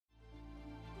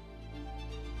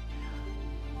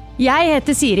Jeg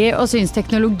heter Siri og synes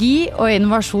teknologi og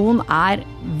innovasjon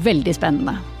veldig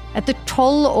spennende. Etter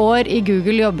 12 år I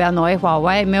Google jobber jeg nå I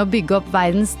Huawei med å bygge opp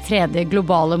verdens 3.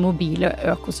 globale mobile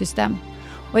økosystem.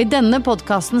 Og I denne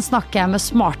podcasten snakker jeg med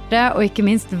smarte og ikke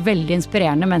minst veldig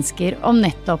inspirerende mennesker om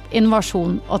nettopp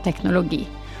innovasjon og teknologi.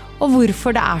 Og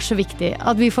hvorfor det så viktig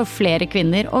at vi får flere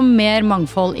kvinner og mer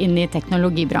mangfold inn I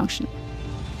teknologibransjen.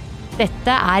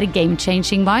 Dette Game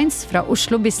Changing Minds fra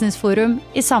Oslo Business Forum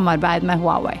I samarbeid med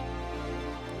Huawei.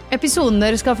 Episoden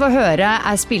dere skal få høre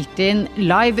spilt inn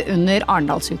live under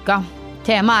Arendalsuka.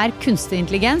 Temaet kunstig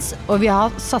intelligens, og vi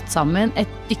har satt sammen et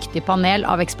dyktig panel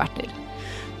av eksperter.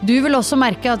 Du vil også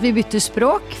merke at vi bytter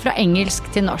språk fra engelsk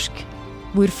til norsk.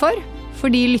 Hvorfor?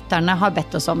 Fordi lytterne har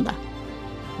bedt oss om det.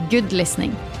 Good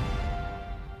listening.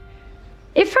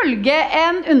 Ifølge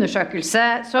en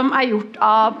undersøkelse som gjort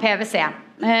av PwC,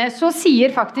 så sier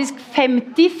faktisk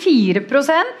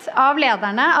 54% av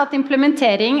lederne at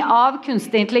implementering av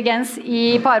kunstig intelligens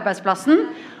på arbeidsplassen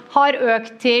har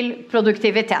økt til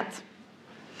produktivitet.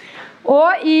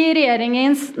 Og I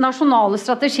regjeringens nasjonale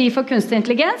strategi for kunstig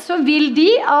intelligens så vil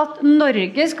de at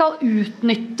Norge skal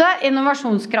utnytte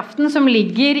innovasjonskraften som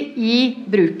ligger I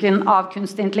bruken av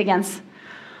kunstig intelligens.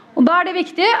 Og da det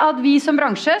viktig at vi som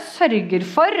bransje sørger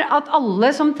for at alle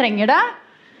som trenger det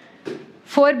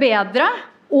får bedre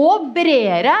og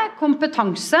bredere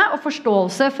kompetanse og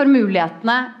forståelse for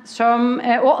mulighetene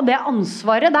og det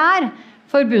ansvaret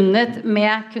forbundet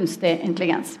med kunstig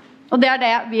intelligens. Og det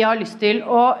det vi har lyst til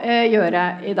å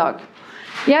gjøre I dag.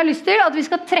 Vi har lyst til at vi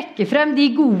skal trekke frem de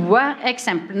gode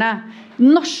eksemplene.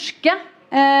 Norske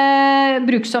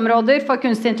bruksområder for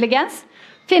kunstig intelligens.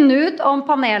 Finne ut om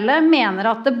panelet mener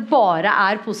at det bare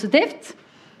positivt.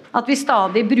 At vi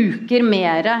stadig bruker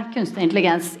mer kunstig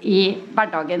intelligens I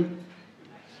hverdagen.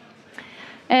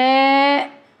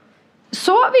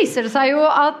 Så viser det seg jo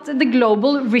at The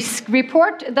Global Risk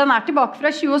Report, den tilbake fra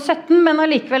 2017, men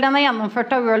allikevel den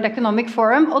gjennomført av World Economic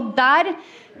Forum, og der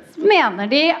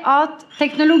mener de at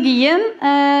teknologien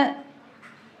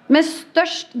med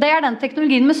størst, det den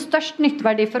teknologien med størst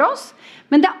nytteverdi for oss,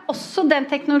 men det også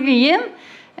den teknologien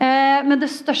med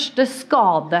det største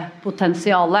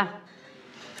skadepotensialet.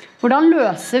 Hvordan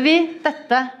løser vi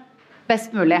dette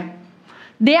best mulig?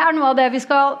 Det noe av det vi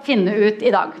skal finne ut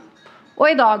I dag. Og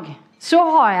I dag så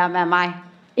har jeg med meg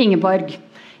Ingeborg.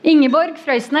 Ingeborg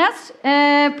Frøysnes,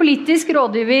 politisk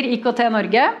rådgiver IKT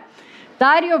Norge.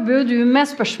 Der jobber du med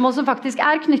spørsmål som faktisk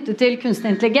knyttet til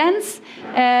kunstig intelligens,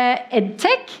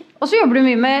 EdTech, og så jobber du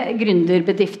mye med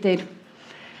gründerbedrifter.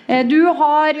 Du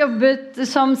har jobbet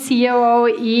som CEO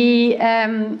I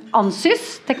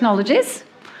Ansys Technologies.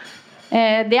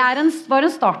 Det var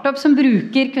en startup som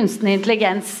bruker kunstig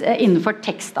intelligens innenfor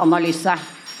tekstanalyse.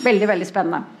 Veldig, veldig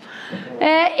spennende.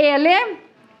 Eli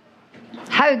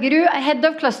Haugerud, Head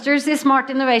of Clusters I Smart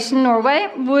Innovation Norway,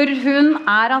 hvor hun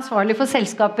ansvarlig for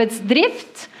selskapets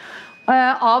drift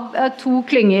av 2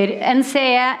 klynger,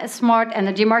 NCE Smart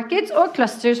Energy Markets og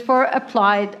Clusters for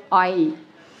Applied AI.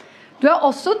 Du har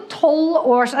også 12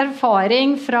 års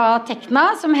erfaring fra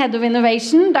Tekna som Head of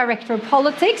Innovation, Director of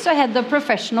Politics og Head of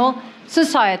Professional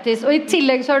Societies. Og I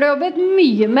tillegg så har du jobbet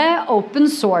mye med open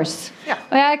source. Ja.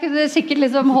 Og jeg kunne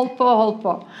sikkert holdt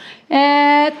på.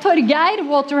 Torgeir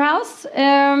Waterhouse,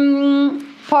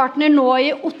 partner nå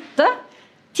I Otte,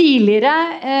 tidligere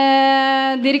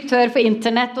direktør for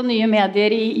internett og nye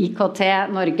medier I IKT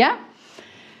Norge.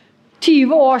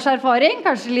 20 års erfaring,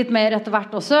 kanskje litt mer etter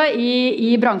hvert også,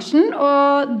 I bransjen.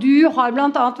 Og du har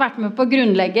blant annet vært med på å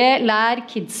grunnlegge Lær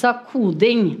Kidsa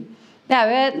Koding. Det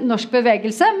jo en norsk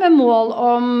bevegelse med mål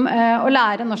om å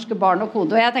lære norske barn å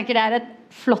kode. Og jeg tenker det et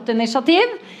flott initiativ.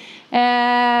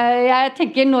 Jeg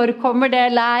tenker når kommer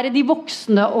det lære de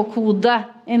voksne å kode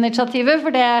initiativet, for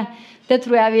det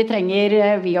tror jeg vi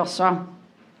trenger vi også.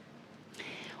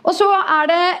 Og så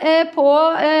det på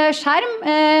skjerm,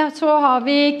 så har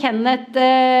vi Kenneth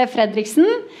Fredriksen,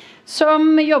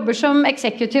 som jobber som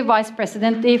Executive Vice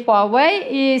President I Huawei,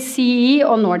 I CE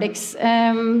og Nordics.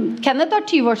 Kenneth har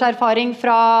 20 års erfaring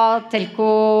fra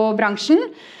telco-bransjen,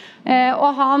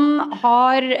 og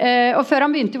før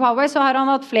han begynte I Huawei så har han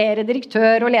hatt flere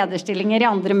direktør- og lederstillinger I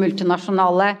andre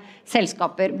multinasjonale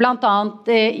selskaper, blant annet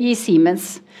I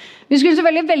Siemens. Vi skulle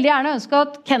selvfølgelig veldig gjerne ønske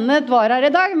at Kenneth var her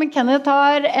I dag, men Kenneth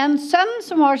har en sønn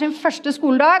som har sin første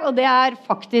skoledag, og det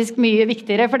faktisk mye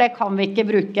viktigere, for det kan vi ikke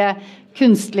bruke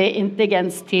kunstig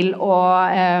intelligens til å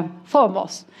få med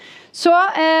oss. Så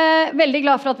veldig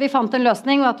glad for at vi fant en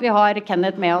løsning, og at vi har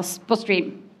Kenneth med oss på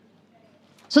stream.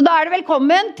 Så da det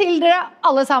velkommen til dere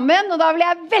alle sammen, og da vil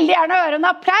jeg veldig gjerne høre en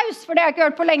applaus, for det har jeg ikke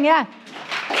hørt på lenge.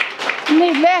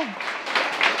 Nydelig.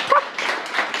 Takk.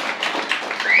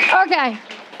 Ok.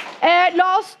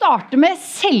 La oss starte med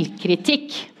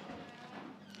selvkritikk.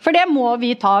 For det må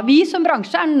vi ta. Vi som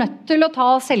bransje nødt til å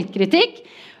ta selvkritikk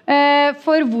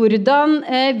for hvordan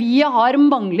vi har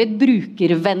manglet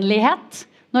brukervennlighet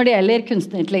når det gjelder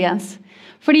kunstig intelligens.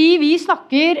 Fordi vi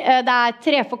snakker, det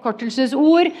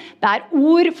treforkortelsesord, det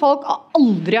ord folk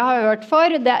aldri har hørt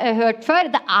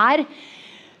før.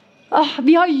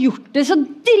 Vi har gjort det så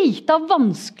drita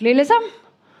vanskelig, liksom,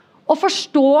 å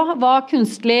forstå hva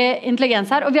kunstig intelligens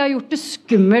og vi har gjort det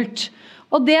skummelt.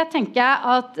 Og det tenker jeg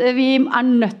at vi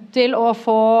nødt til å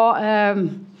få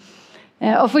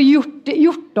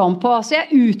gjort om på. Så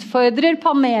jeg utfordrer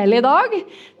panelet i dag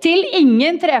til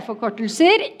ingen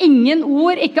treforkortelser, ingen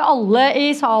ord, ikke alle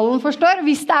i salen forstår.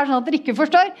 Hvis det sånn at dere ikke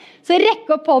forstår, så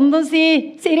rekk opp hånden og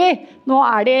si, Siri, nå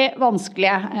de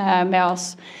vanskelige med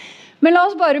oss. Men la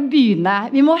oss bare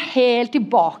begynne. Vi må helt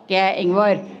tilbake,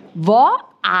 Ingeborg. Hva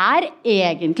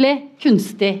egentlig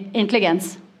kunstig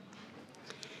intelligens?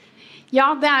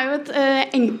 Ja, det jo et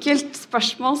enkelt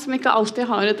spørsmål som ikke alltid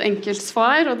har et enkelt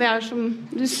svar, og det som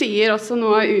du sier også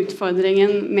noe av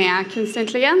utfordringen med kunstig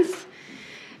intelligens.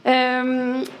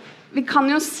 Vi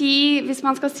kan jo si, hvis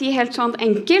man skal si helt sånn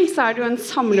enkelt, så det jo en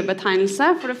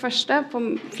samlebetegnelse for det første på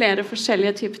flere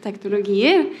forskjellige typer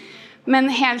teknologier,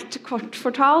 men helt kort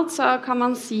fortalt så kan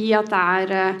man si at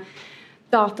det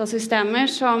datasystemer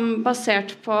som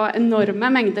basert på enorme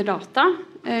mengder data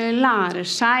lærer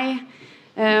seg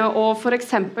og for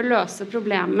eksempel løse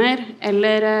problemer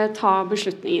eller ta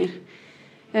beslutninger.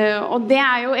 Og det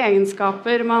jo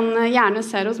egenskaper man gjerne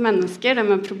ser hos mennesker, det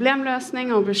med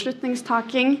problemløsning og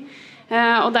beslutningstaking,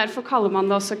 og derfor kaller man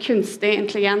det også kunstig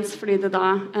intelligens, fordi det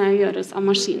da gjøres av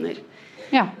maskiner.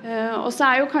 Ja. Og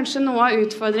så jo kanskje noe av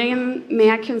utfordringen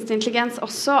med kunstig intelligens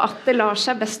også at det lar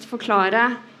seg best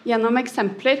forklare gjennom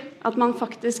eksempler, at man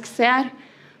faktisk ser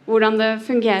hvordan det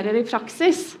fungerer i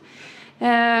praksis.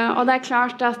 Og det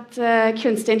klart at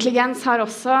kunstig intelligens har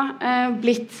også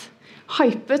blitt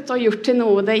hypet og gjort til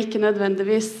noe det ikke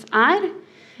nødvendigvis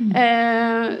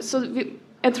Så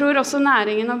jeg tror også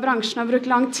næringen og bransjen har brukt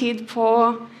lang tid på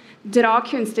å dra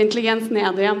kunstig intelligens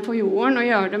ned igjen på jorden og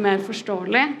gjøre det mer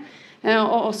forståelig.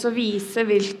 Og også vise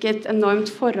hvilket enormt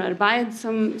forarbeid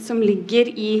som ligger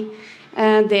i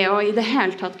det å i det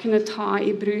hele tatt kunne ta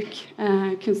i bruk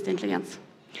kunstig intelligens.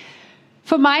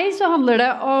 For meg så handler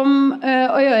det om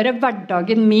å gjøre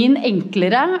hverdagen min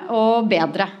enklere og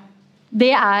bedre.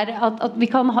 Det at vi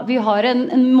har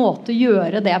en måte å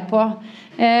gjøre det på.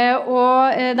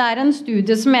 Og det en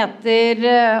studie som heter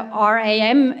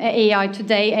RAM, AI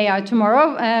Today, AI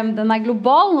Tomorrow. Den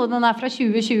global, og den fra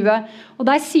 2020. Og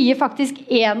der sier faktisk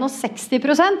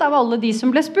 61% av alle de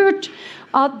som ble spurt,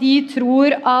 at de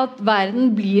tror at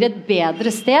verden blir et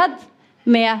bedre sted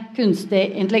med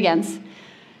kunstig intelligens.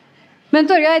 Men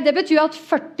Torgeir, det betyr at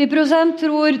 40%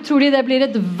 tror de det blir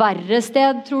et verre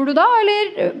sted, tror du da,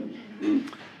 eller?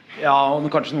 Ja, og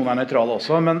kanskje noen nøytrale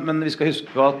også, men vi skal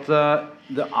huske på at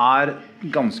det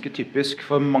ganske typisk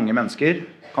for mange mennesker,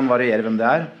 kan variere hvem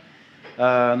det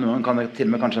noen kan til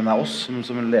og med kanskje oss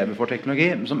som lever for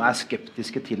teknologi, som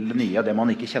skeptiske til det nye, det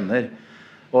man ikke kjenner.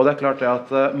 Og det klart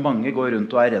at mange går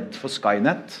rundt og redd for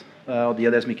Skynet, og de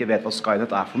av dere som ikke vet hva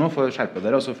Skynet for noe, får skjerpe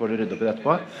dere, og så får dere rydde opp i det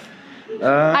etterpå. Det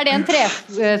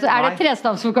det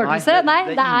trestavsforkortelse? Nei,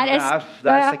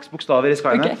 det 6 bokstaver i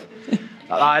Skynet. Okay.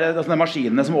 Ja, det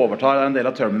maskinene som overtar en del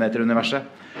av Terminator-universet.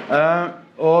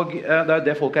 Og det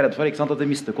det folk redd for, ikke sant? At de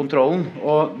mister kontrollen.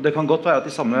 Og det kan godt være at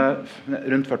de samme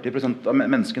rundt 40% av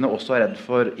menneskene også redd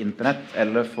for internett,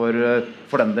 eller for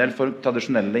den del for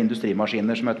tradisjonelle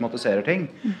industrimaskiner som automatiserer ting.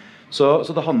 Så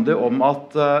det handler om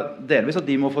at delvis at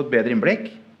de må få et bedre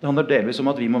innblikk. Det handler delvis om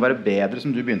at vi må være bedre, som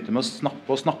du begynte med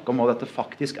å snakke om hva dette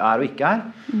faktisk og ikke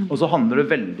Og så handler det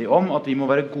veldig om at vi må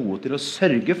være gode til å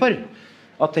sørge for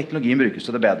at teknologien brukes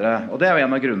til det bedre. Og det jo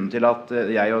en av grunnene til at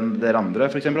jeg og dere andre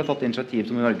for eksempel har tatt initiativ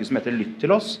til Norge som heter Lytt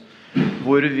til oss,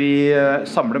 hvor vi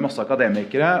samler masse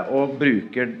akademikere og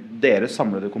bruker deres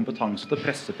samlede kompetanse til å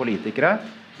presse politikere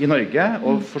i Norge,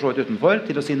 og for så vidt utenfor,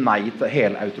 til å si nei til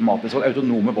helautomatiske og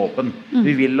autonome våpen.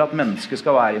 Vi vil at mennesker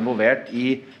skal være involvert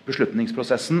i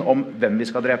beslutningsprosessen om hvem vi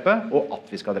skal drepe, og at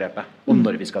vi skal drepe, og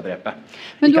når vi skal drepe.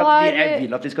 Ikke at jeg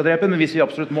vil at vi skal drepe, men hvis vi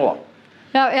absolutt må da.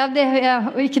 Ja,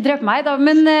 ikke drepe meg da,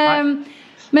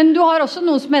 men du har også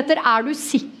noe som heter du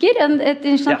sikker? Et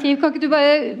initiativ, Kan ikke du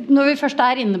bare, når vi først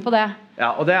inne på det?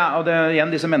 Ja, og det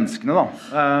igjen disse menneskene da.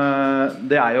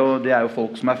 Det jo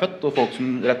folk som født, og folk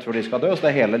som rett før de skal dø, så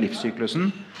det hele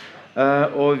livssyklusen.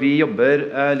 Og vi jobber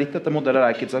litt etter modeller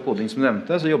av Kids Coding som du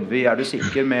nevnte, så jobber vi, du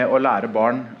sikker med å lære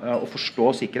barn å forstå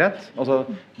sikkerhet. Altså,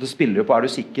 det spiller jo på,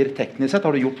 du sikker teknisk sett,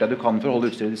 har du gjort det du kan for å holde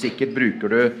utstyret sikkert, bruker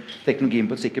du teknologien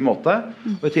på en sikker måte,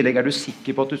 og i tillegg du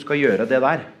sikker på at du skal gjøre det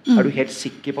der. Du helt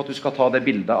sikker på at du skal ta det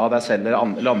bildet av deg selv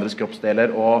eller andres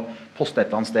kroppsdeler og poste et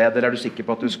eller annet sted, eller du sikker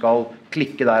på at du skal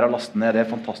klikke der og laste ned det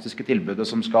fantastiske tilbudet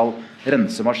som skal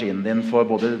rense maskinen din for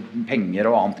både penger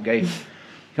og annet gøy.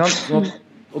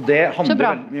 Og det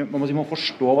handler om å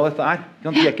forstå hva dette er.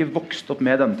 Vi ikke vokst opp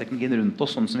med denne teknologien rundt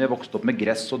oss, sånn som vi har vokst opp med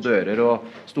gress og dører og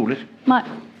stoler. Nei,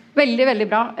 veldig, veldig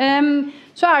bra.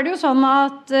 Så det jo sånn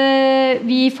at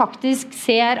vi faktisk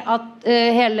ser at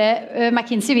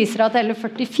McKinsey viser at hele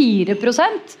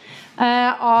 44%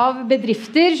 av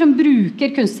bedrifter som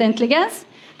bruker kunstig intelligens,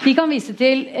 de kan vise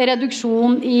til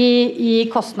reduksjon i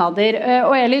kostnader.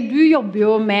 Og Eli, du jobber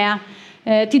jo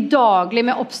til daglig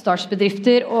med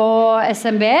oppstartsbedrifter og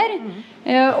SMB-er,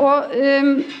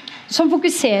 som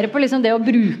fokuserer på liksom det å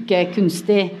bruke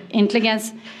kunstig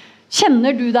intelligens.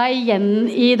 Kjenner du deg igjen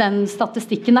i den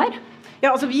statistikken der?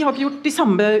 Ja, altså vi har ikke gjort de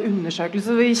samme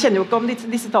undersøkelser, vi kjenner jo ikke om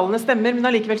disse tallene stemmer, men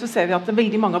allikevel så ser vi at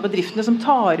veldig mange av bedriftene som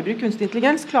tar i bruk kunstig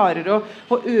intelligens klarer å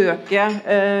øke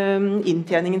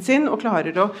inntjeningen sin, og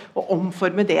klarer å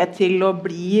omforme det til å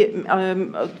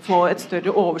få et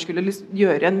større overskudd, eller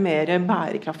gjøre en mer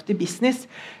bærekraftig business.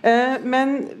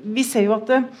 Men vi ser jo at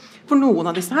for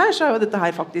noen av disse her, så jo dette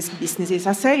her faktisk business i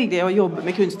seg selv. Det å jobbe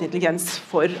med kunstig intelligens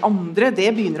for andre, det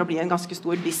begynner å bli en ganske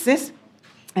stor business.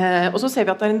 Og så ser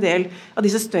vi at det en del av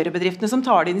disse større bedriftene som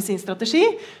tar det inn i sin strategi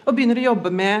og begynner å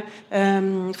jobbe med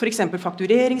for eksempel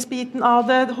faktureringsbiten av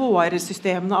det,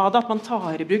 HR-systemene av det, at man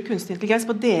tar i bruk kunstig intelligens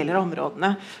på deler av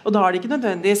områdene. Og da det ikke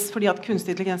nødvendigvis fordi at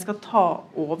kunstig intelligens skal ta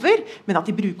over, men at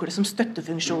de bruker det som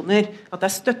støttefunksjoner. At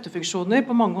det støttefunksjoner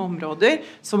på mange områder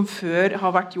som før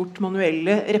har vært gjort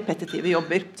manuelle, repetitive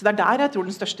jobber. Så det der jeg tror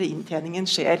den største inntjeningen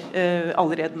skjer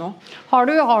allerede nå. Har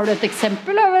du et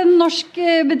eksempel av en norsk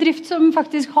bedrift som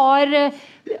faktisk har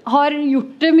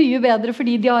gjort det mye bedre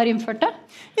fordi de har innført det?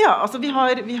 Ja, altså vi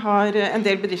har en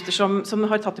del bedrifter som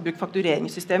har tatt i bruk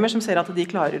faktureringssystemer, som ser at de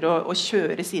klarer å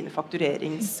kjøre sine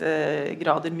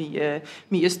faktureringsgrader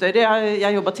mye større.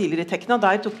 Jeg jobbet tidligere i Tekna,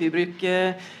 der tok vi i bruk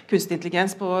kunstig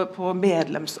intelligens på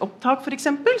medlemsopptak for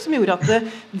eksempel, som gjorde at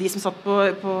de som satt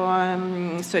på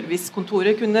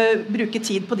servicekontoret kunne bruke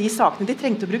tid på de sakene de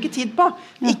trengte å bruke tid på.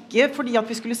 Ikke fordi at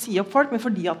vi skulle si opp folk, men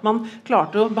fordi at man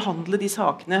klarte å behandle de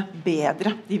sakene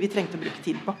bedre, de vi trengte å bruke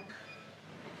tid på.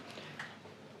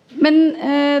 Men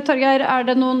Torgeir,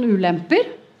 det noen ulemper?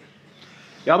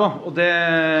 Ja da, og det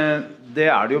det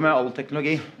jo med all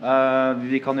teknologi.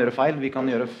 Vi kan gjøre feil, vi kan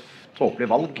gjøre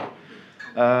tåpelige valg.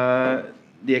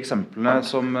 De eksemplene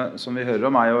som vi hører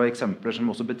om jo eksempler som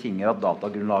også betinger at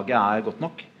datagrunnlaget godt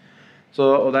nok.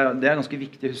 Og det ganske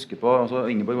viktig å huske på, altså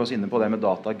Ingeborg var inne på det med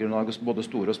datagrunnlag, både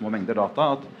store og små mengder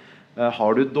data, at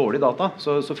har du dårlig data,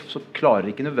 så klarer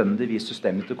ikke nødvendigvis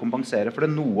systemet til å kompensere, for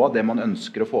det noe av det man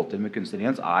ønsker å få til med kunstig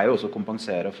intelligens jo også å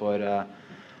kompensere for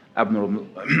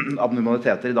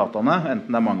abnormaliteter i dataene,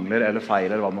 enten det mangler eller feil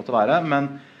eller hva det måtte være,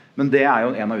 men det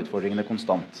jo en av utfordringene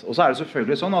konstant. Og så det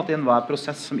selvfølgelig sånn at i enhver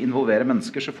prosess som involverer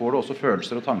mennesker, så får du også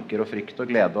følelser og tanker og frykt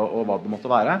og glede og hva det måtte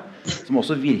være, som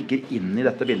også virker inn i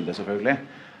dette bildet selvfølgelig.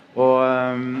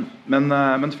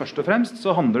 Men først og fremst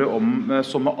så handler det om,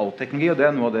 som med all teknologi, og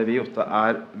det noe av det vi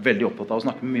veldig opptatt av å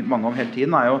snakke med mange om hele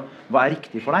tiden, jo hva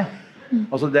riktig for deg.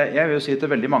 Altså jeg vil jo si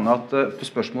til veldig mange at på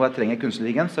spørsmålet jeg trenger kunstig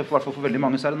intelligens, i hvert fall for veldig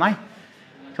mange så det nei.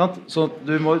 Så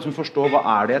du må forstå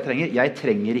hva det jeg trenger. Jeg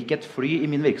trenger ikke et fly i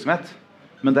min virksomhet,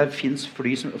 men det finnes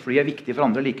fly viktige for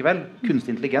andre likevel.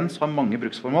 Kunstig intelligens har mange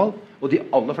bruksformål, og de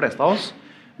aller fleste av oss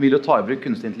vil jo ta i bruk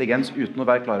kunstig intelligens uten å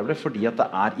være klar over det, fordi at det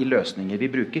i løsninger vi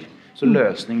bruker. Så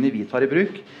løsningene vi tar i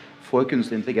bruk får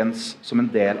kunstig intelligens som en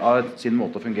del av sin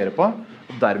måte å fungere på,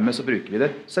 og dermed så bruker vi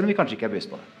det, selv om vi kanskje ikke bevisst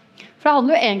på det. For det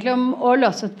handler jo egentlig om å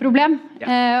løse et problem,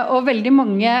 og veldig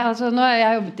mange, altså nå har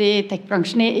jeg jobbet i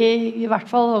tech-bransjen i hvert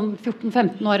fall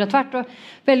 14-15 år etter hvert,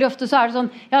 og veldig ofte så det sånn,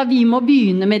 ja vi må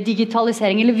begynne med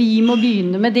digitalisering, eller vi må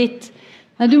begynne med ditt.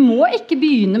 Nei, du må ikke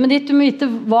begynne med ditt, du må vite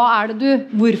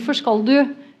hvorfor skal du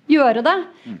gjøre det,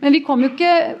 men vi kommer jo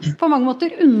ikke på mange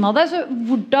måter unna det, så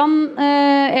hvordan,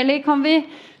 eller kan vi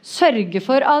sørge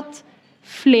for at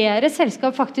flere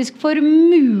selskap faktisk får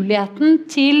muligheten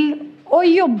til å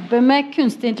jobbe med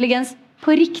kunstig intelligens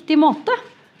på riktig måte?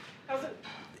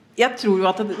 Jeg tror jo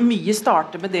at mye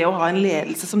starter med det å ha en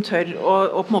ledelse som tør å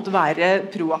på en måte være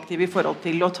proaktiv i forhold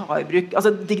til å ta i bruk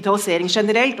altså digitalisering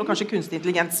generelt, og kanskje kunstig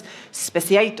intelligens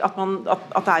spesielt. At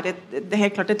det er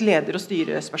helt klart et leder- og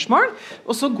styrespørsmål.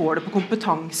 Og så går det på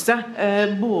kompetanse,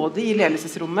 både i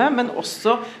ledelsesrommet, men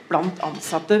også blant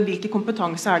ansatte. Hvilke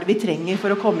kompetanse er det vi trenger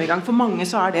for å komme i gang? For mange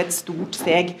så er det et stort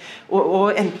steg.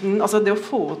 Og enten, altså det å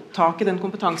få tak i den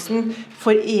kompetansen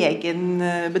for egen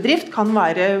bedrift kan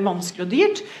være vanskelig og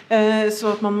dyrt.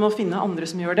 Så at man må finne andre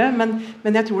som gjør det, men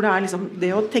jeg tror det liksom det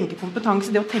å tenke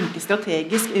kompetanse, det å tenke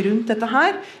strategisk rundt dette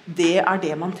her, det er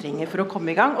det man trenger for å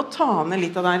komme i gang, og ta ned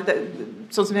litt av det,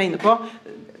 sånn som vi er inne på.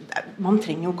 Man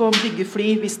trenger jo ikke å bygge fly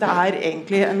hvis det er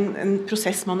egentlig en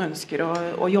prosess man ønsker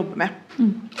å jobbe med.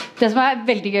 Det som er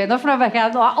veldig gøy nå, for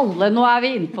nå er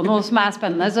vi inne på noe som er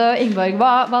spennende, så Ingeborg,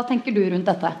 hva tenker du rundt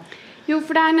dette? Jo,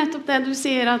 for det nettopp det du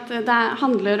sier, at det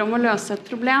handler om å løse et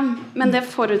problem, men det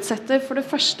forutsetter for det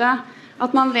første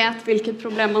at man vet hvilket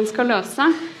problem man skal løse,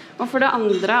 og for det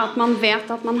andre at man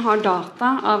vet at man har data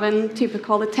av en type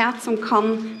kvalitet som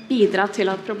kan bidra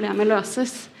til at problemet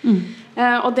løses.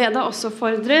 Og det også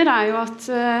fordrer er jo at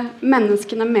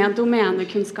menneskene med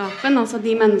domenekunnskapen, altså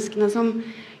de menneskene som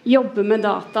jobber med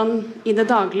dataen i det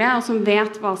daglige, og som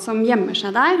vet hva som gjemmer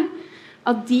seg der,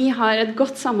 at de har et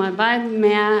godt samarbeid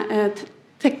med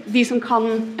de som kan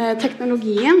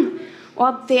teknologien, og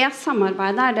at det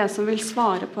samarbeidet er det som vil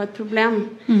svare på et problem.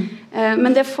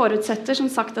 Men det forutsetter som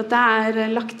sagt at det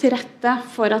lagt til rette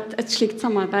for at et slikt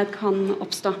samarbeid kan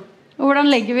oppstå. Og hvordan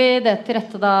legger vi det til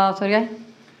rette da, Torgeir?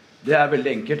 Det veldig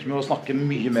enkelt med å snakke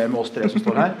mye mer med oss tre som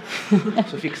står her.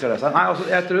 Så fikser det seg. Nei, altså,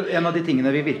 jeg tror en av de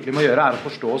tingene vi virkelig må gjøre å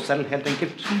forstå oss selv, helt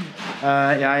enkelt.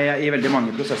 I veldig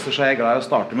mange prosesser så jeg glad i å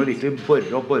starte med å virkelig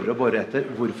borre etter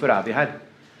hvorfor vi her.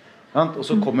 Og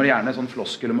så kommer det gjerne sånn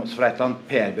floskel fra et eller annet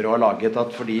PR-byrå har laget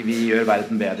at fordi vi gjør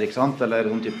verden bedre, ikke sant? Eller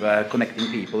sånn type connecting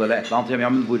people eller et eller annet.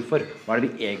 Ja, men hvorfor? Hva det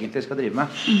vi egentlig skal drive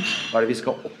med? Hva det vi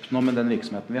skal oppnå med den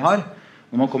virksomheten vi har?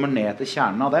 Når man kommer ned til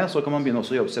kjernen av det, så kan man begynne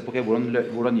også å jobbe seg på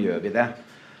hvordan gjør vi det.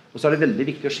 Og så det veldig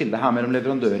viktig å skille her mellom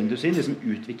leverandørindustrien, de som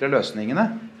utvikler løsningene,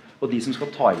 og de som skal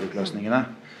ta i bruk løsningene.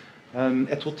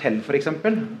 Et hotell for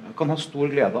eksempel kan ha stor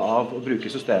glede av å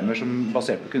bruke systemer som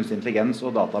basert på kunstig intelligens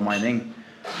og datamining.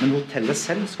 Men hotellet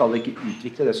selv skal ikke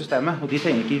utvikle det systemet, og de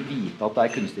trenger ikke vite at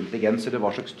det kunstig intelligens, eller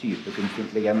hva slags type kunstig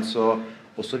intelligens og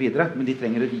så videre, men de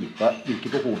trenger å vite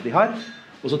hvilke behov de har.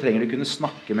 Og så trenger de kunne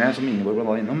snakke med, som Ingeborg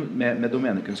var innom, med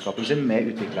domenekunnskapen sin,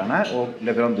 med utviklerne og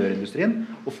leverandørindustrien,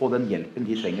 og få den hjelpen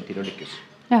de trenger til å lykkes.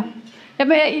 Ja.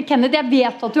 Kenneth, jeg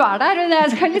vet at du der, og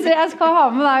jeg skal ha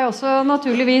med deg også,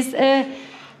 naturligvis.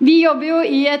 Vi jobber jo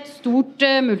i et stort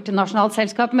multinasjonalt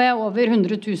selskap med over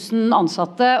 100 000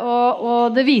 ansatte,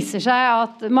 og det viser seg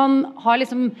at man har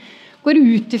går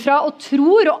ut ifra og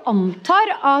tror og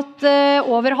antar at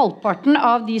over halvparten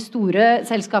av de store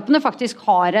selskapene faktisk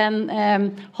har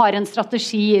en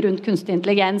strategi rundt kunstig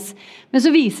intelligens. Men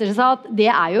så viser det seg at det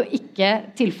jo ikke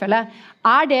tilfellet.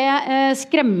 Det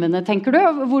skremmende, tenker du?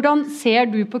 Hvordan ser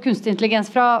du på kunstig intelligens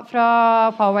fra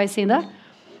Powerways side?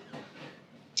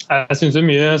 Jeg synes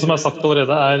mye som sagt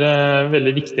allerede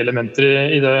veldig viktige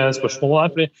elementer i det spørsmålet her,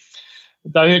 fordi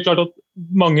det jo helt klart at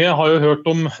mange har jo hørt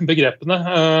om begrepene,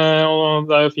 og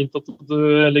det jo fint at du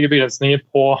legger begrensninger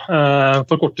på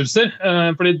forkortelser,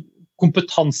 fordi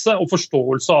kompetanse og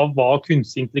forståelse av hva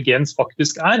kunstig intelligens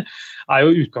faktisk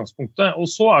jo utgangspunktet. Og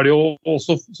så det jo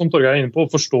også, som Torgeir inne på, å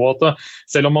forstå at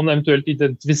selv om man eventuelt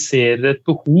identifiserer et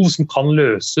behov som kan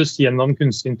løses gjennom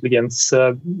kunstig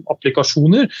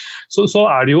intelligens-applikasjoner, så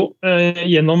det jo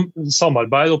gjennom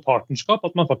samarbeid og partnerskap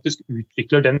at man faktisk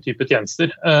utvikler den type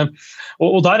tjenester.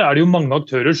 Og der det jo mange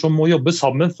aktører som må jobbe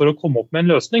sammen for å komme opp med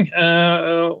en løsning.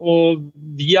 Og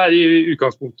vi i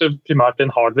utgangspunktet primært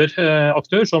en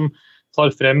hardware-aktør som tar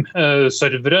frem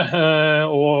servere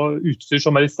og utstyr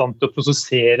som i stand til å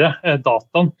prosessere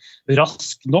dataen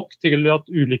raskt nok til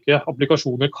at ulike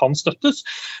applikasjoner kan støttes.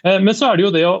 Men så det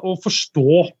jo det å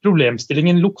forstå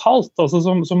problemstillingen lokalt, altså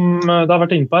som det har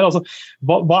vært inne på her. Altså,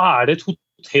 hva det et hotell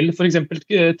for eksempel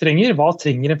trenger? Hva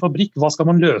trenger en fabrikk? Hva skal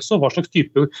man løse? Og hva slags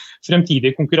type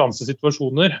fremtidige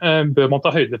konkurransesituasjoner bør man ta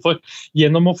høyde for?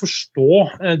 Gjennom å forstå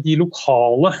de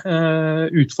lokale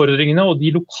utfordringene og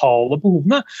de lokale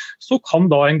behovene, så kan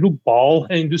da en global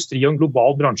industri og en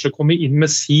global bransje komme inn med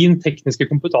sin tekniske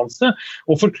kompetanse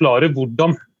og forklare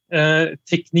hvordan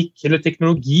teknikk eller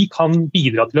teknologi kan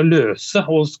bidra til å løse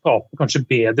og skape kanskje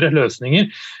bedre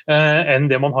løsninger enn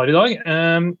det man har i dag.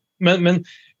 Men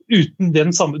uten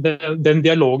den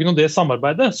dialogen og det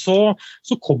samarbeidet, så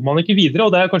kommer man ikke videre,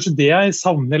 og det kanskje det jeg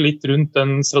savner litt rundt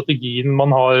den strategien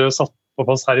man har satt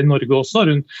såpass her i Norge også,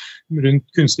 rundt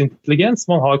kunstig intelligens.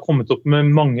 Man har kommet opp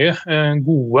med mange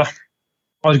gode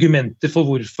argumenter for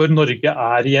hvorfor Norge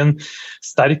i en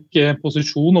sterk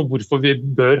posisjon, og hvorfor vi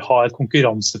bør ha et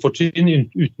konkurransefortrinn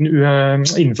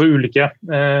innenfor ulike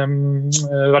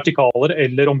vertikaler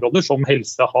eller områder, som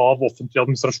helse, hav, offentlig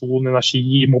administrasjon,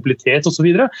 energi, mobilitet og så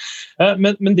videre.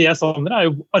 Men det jeg savner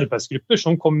jo arbeidsgrupper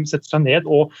som setter seg ned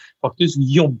og faktisk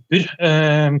jobber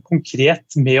konkret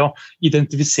med å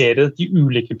identifisere de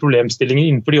ulike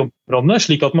problemstillingene innenfor de områdene,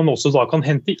 slik at man også da kan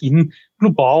hente inn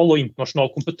global og internasjonal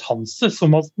kompetanse,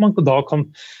 som at man da kan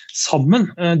sammen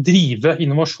drive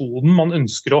innovasjonen man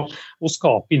ønsker å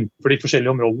skape innenfor de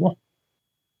forskjellige områdene.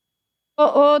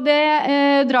 Og det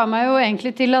drar meg jo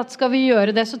egentlig til at skal vi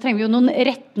gjøre det, så trenger vi jo noen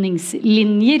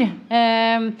retningslinjer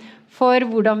for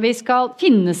hvordan vi skal.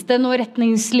 Finnes det noen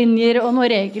retningslinjer og noe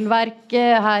regelverk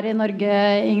her i Norge,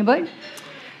 Ingeborg?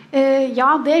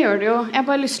 Ja, det gjør det jo. Jeg har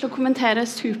bare lyst til å kommentere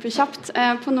superkjapt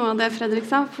på noe av det Fredrik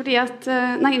sa,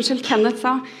 Kenneth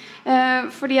sa.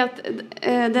 Fordi at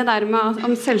det der med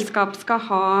om selskap skal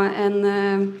ha en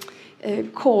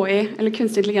KI, eller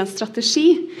kunstig intelligens-strategi,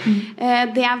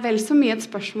 det vel så mye et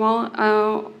spørsmål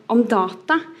om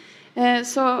data.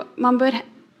 Så man bør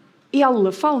i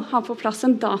alle fall ha på plass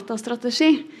en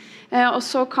datastrategi. Og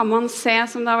så kan man se,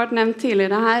 som det har vært nevnt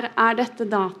tidligere her, dette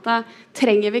data,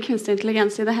 trenger vi kunstig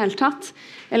intelligens i det hele tatt?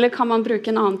 Eller kan man bruke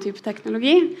en annen type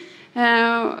teknologi?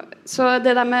 Så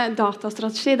det der med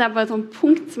datastrategi, det bare et sånt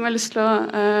punkt som jeg har lyst til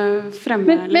å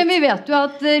fremme. Men vi vet jo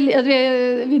at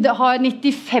vi har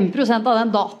 95% av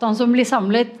den dataen som blir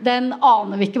samlet, den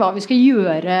aner vi ikke hva vi skal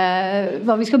gjøre,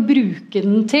 hva vi skal bruke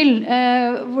den til.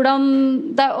 Og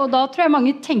da tror jeg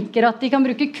mange tenker at de kan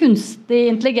bruke kunstig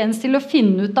intelligens til å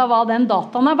finne ut av hva den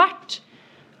dataen vært.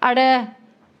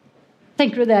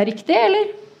 Tenker du det riktig,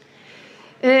 eller?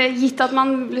 Gitt at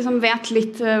man liksom vet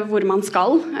litt hvor man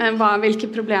skal, hvilke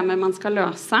problemer man skal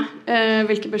løse,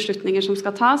 hvilke beslutninger som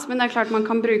skal tas, men det klart man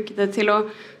kan bruke det til å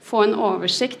få en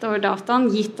oversikt over dataen,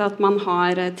 gitt at man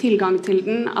har tilgang til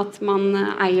den, at man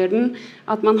eier den,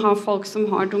 at man har folk som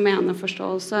har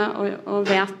domeneforståelse og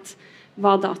vet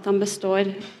hva dataen består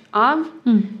av,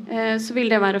 så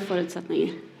vil det være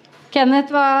forutsetninger.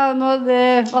 Kenneth,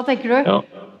 hva tenker du? Ja.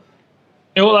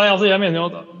 Jo, jeg mener jo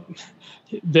at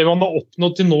det man har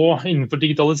oppnådd til nå innenfor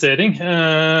digitalisering,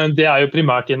 det jo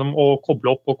primært gjennom å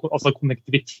koble opp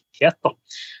konnektivitet.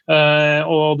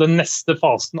 Og den neste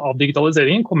fasen av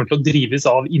digitaliseringen kommer til å drives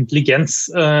av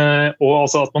intelligens, og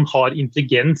at man har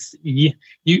intelligens i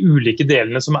de ulike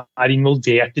delene som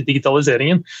involvert i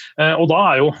digitaliseringen. Og da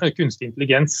jo kunstig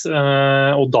intelligens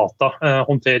og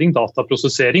datahåndtering,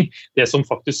 dataprosessering, det som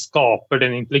faktisk skaper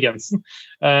den intelligensen.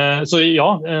 Så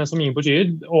ja, som Ingeborg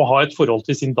sier, å ha et forhold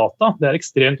til sin data, det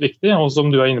ekstremt viktig, og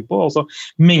som du inne på,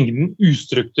 mengden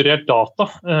ustrukturert data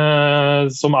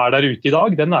som der ute i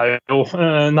dag, den jo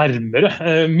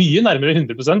mye nærmere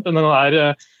 100% enn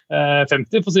den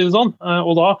 50, for å si det sånn.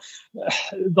 Og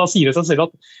da sier det seg selv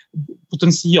at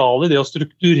potensialet i det å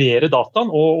strukturere dataen,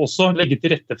 og også legge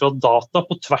til rette for at data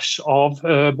på tvers av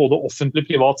både offentlig,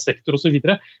 privat sektor og så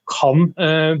videre, kan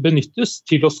benyttes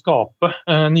til å skape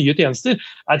nye tjenester,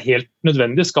 helt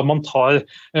nødvendig. Skal man ta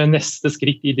neste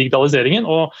skritt i digitaliseringen,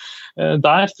 og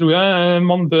der tror jeg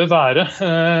man bør være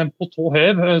på tå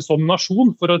hev som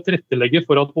nasjon for å tilrettelegge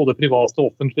for at både private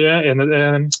og offentlige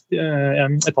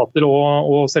etater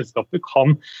og selskaper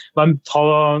kan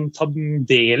ta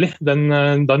del i den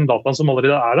dataen som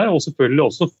allerede der, og selvfølgelig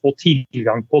også få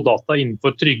tilgang på data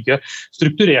innenfor trygge,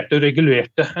 strukturerte og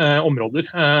regulerte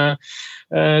områder.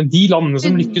 De landene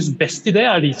som lykkes best i det,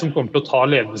 de som kommer til å ta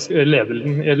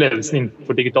ledelsen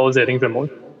innenfor digitalisering fremover.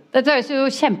 Dette høres jo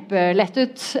kjempelett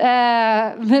ut,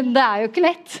 men det jo ikke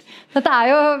lett. Dette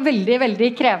jo veldig, veldig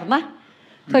krevende.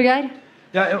 Torgeir?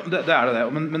 Ja, det det.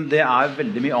 Men det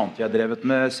veldig mye annet vi har drevet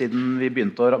med siden vi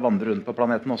begynte å vandre rundt på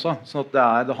planeten også. Så at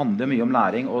det handler mye om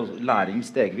læring, og læring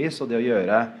stegvis, og det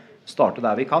å starte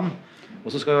der vi kan.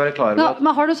 Og så skal vi være klare over at...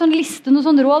 Men har du sånn liste, noe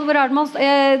sånn råd? Hvor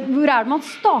det man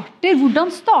starter?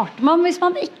 Hvordan starter man hvis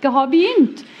man ikke har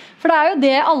begynt? For det jo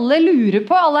det alle lurer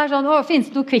på. Alle sånn, finnes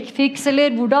det noe quick fix,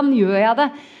 eller hvordan gjør jeg det?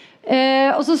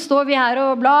 Og så står vi her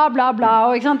og bla, bla, bla.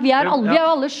 Og, ikke sant? Vi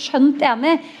alle skjønt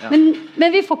enige, men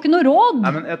vi får ikke noe råd.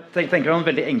 Nei, men jeg tenker noen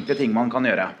veldig enkle ting man kan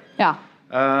gjøre. Ja.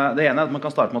 Det ene at man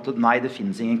kan starte med at nei, det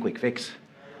finnes ingen quick fix.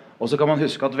 Og så kan man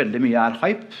huske at veldig mye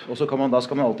hype, og så skal man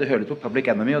alltid høre litt på Public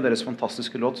Enemy og deres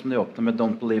fantastiske låt som de åpner med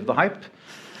Don't Believe the Hype.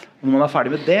 Og når man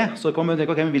ferdig med det, så kan man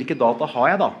tenke, okay, hvilke data har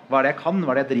jeg da? Hva det jeg kan?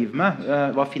 Hva det jeg driver med?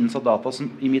 Hva finnes av data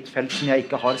i mitt felt som jeg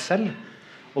ikke har selv?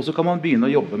 Og så kan man begynne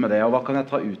å jobbe med det, og hva kan jeg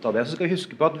ta ut av det? Så skal vi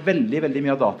huske på at veldig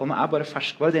mye av dataene bare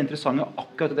ferskvare. Det er interessante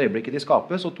akkurat i det øyeblikket de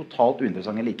skapes, og totalt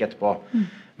uinteressante like etterpå.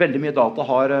 Veldig mye data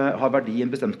har verdi i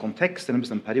en bestemt kontekst, eller en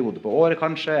bestemt periode på året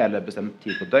kanskje, eller en bestemt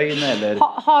tid på døgnet, eller...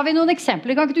 Har vi noen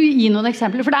eksempler? Kan ikke du gi noen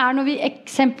eksempler? For det når vi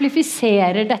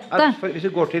eksemplifiserer dette. Hvis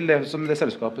vi går til det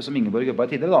selskapet som Ingeborg jobbet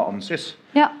i tidligere, da, Ansys.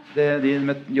 Ja. De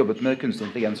jobbet med kunstig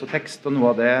intelligens og tekst, og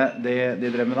noe av det de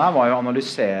drev med der var jo å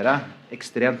analysere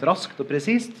ekstremt raskt og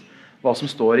presist hva som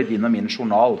står i din og min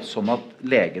journal, sånn at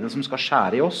legene som skal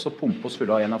skjære i oss og pumpe oss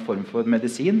fulle av en form for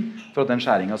medisin for at den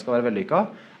skjæringen skal være vellykket,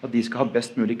 at de skal ha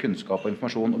best mulig kunnskap og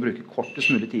informasjon og bruke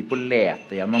kortest mulig tid på å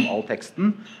lete gjennom all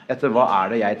teksten etter hva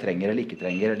det jeg trenger eller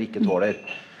ikke tåler.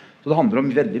 Så det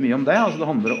handler veldig mye om det. Altså det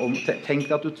handler om, tenk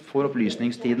deg at du får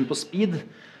opplysningstiden på speed.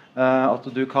 At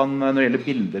du kan, når det gjelder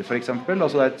bilder for eksempel,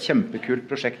 altså det et kjempekult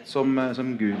prosjekt som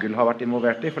Google har vært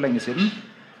involvert i for lenge siden,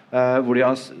 hvor de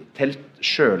har telt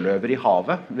sjøløver i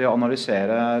havet ved å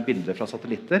analysere bilder fra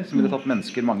satellitter som ville tatt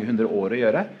mennesker mange hundre år å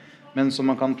gjøre, men som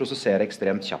man kan prosessere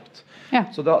ekstremt kjapt. Ja.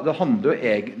 Så det handler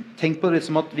jo tenk på det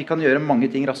som at vi kan gjøre mange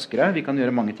ting raskere, vi kan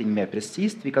gjøre mange ting mer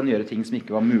presist, vi kan gjøre ting som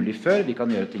ikke var mulig før, vi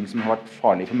kan gjøre ting som har vært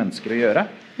farlig for mennesker å gjøre.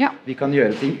 Ja. Vi kan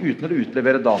gjøre ting uten å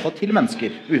utlevere data til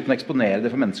mennesker, uten å eksponere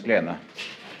det for menneskelige øyne.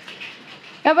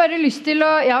 Jeg har bare lyst til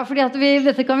fordi at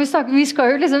dette kan vi snakke om, vi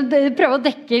skal jo liksom prøve å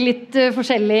dekke litt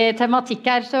forskjellig tematikk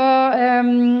her, så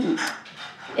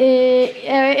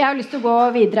jeg har lyst til å gå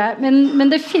videre, men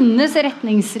det finnes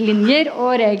retningslinjer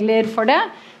og regler for det.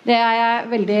 Det jeg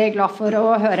veldig glad for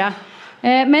å høre.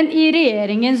 Men i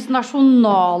regjeringens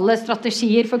nasjonale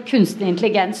strategier for kunstig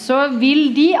intelligens så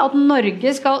vil de at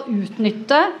Norge skal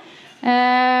utnytte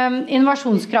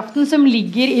innovasjonskraften som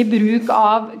ligger i bruk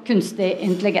av kunstig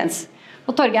intelligens.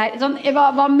 Og Torgeir,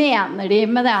 hva mener de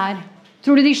med det her?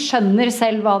 Tror du de skjønner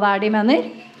selv hva det de mener?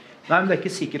 Nei, men det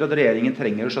ikke sikkert at regjeringen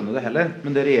trenger å skjønne det heller.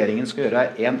 Men det regjeringen skal gjøre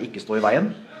 1, ikke stå i veien.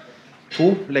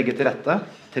 2, legge til rette.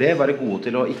 3, være gode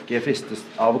til å ikke fristes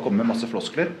av å komme med masse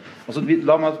floskler. Altså,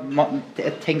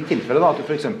 et tenkt tilfelle da, at du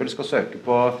for eksempel skal søke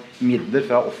på midler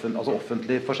fra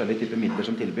offentlige forskjellige typer midler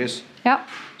som tilbys. Ja.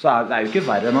 Så det jo ikke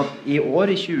verre enn at i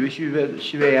år, i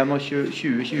 2021 og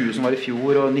 2020 som var i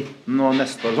fjor og 19 og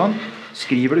neste år sånn,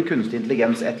 skriver du kunstig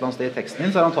intelligens et eller annet sted i teksten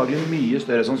din, så det antagelig mye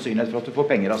større sannsynlighet for at du får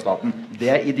penger av staten.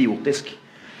 Det idiotisk.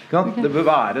 Det bør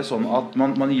være sånn at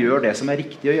man gjør det som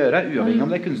riktig å gjøre, uavhengig om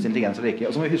det kunstig intelligens eller ikke.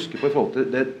 Og så må vi huske på i forhold til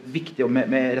det viktige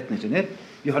med retningslinjer.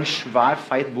 Vi har en svær,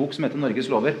 feit bok som heter Norges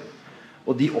lover.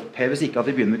 Og de oppheves ikke at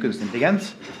vi begynner med kunstig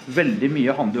intelligens. Veldig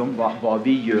mye handler om hva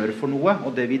vi gjør for noe,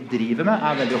 og det vi driver med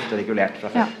veldig ofte regulert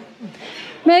fra før. Ja.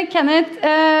 Men Kenneth,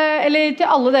 eller til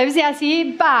alle dere, hvis jeg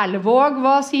sier Berlevåg,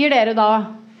 hva sier dere da?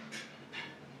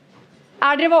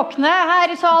 Dere våkne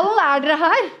her i salen? Dere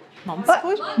her?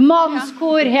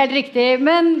 Mannskor, helt riktig.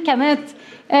 Men Kenneth,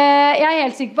 jeg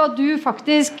helt sikker på at du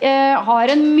faktisk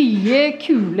har en mye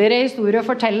kulere historie å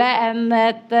fortelle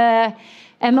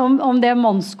enn om det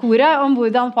mannskoret, om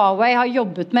hvordan Huawei har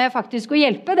jobbet med faktisk å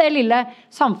hjelpe det lille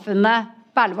samfunnet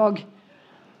Berlevåg.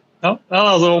 Ja,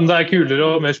 altså om det kulere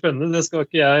og mer spennende, det skal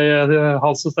ikke jeg ha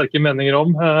så sterke meninger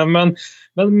om. Men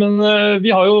vi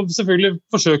har jo selvfølgelig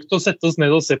forsøkt å sette oss ned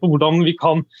og se på hvordan vi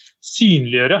kan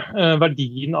synliggjøre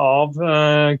verdien av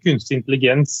kunstig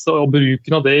intelligens og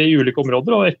bruken av det i ulike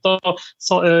områder. Og et av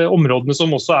områdene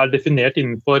som også definert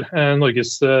innenfor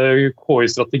Norges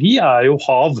KI-strategi jo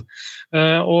hav.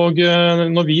 Og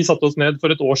når vi satte oss ned for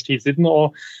et års tid siden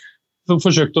og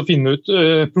forsøkte å finne ut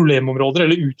problemområder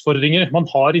eller utfordringer man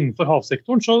har innenfor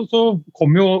havsektoren, så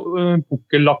kom jo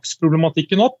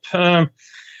pukkellaksproblematikken opp.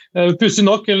 Pussig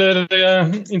nok, eller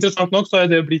interessant nok, så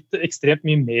det blitt ekstremt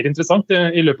mye mer interessant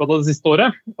i løpet av det siste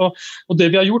året. Og det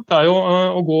vi har gjort jo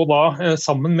å gå da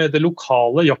sammen med det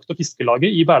lokale jakt- og fiskelaget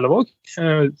i Berlevåg.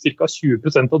 Cirka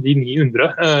 20% av de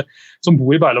 900 som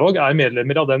bor i Berlevåg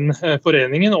medlemmer av den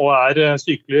foreningen og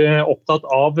sykelig opptatt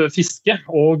av fiske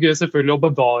og selvfølgelig å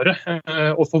bevare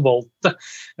og forvalte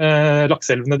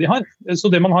lakseelvene de har. Så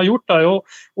det man har gjort jo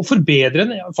å forbedre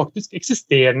en faktisk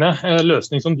eksisterende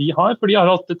løsning som de har, for de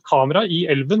har hatt et kamera i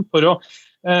elven for å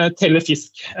telle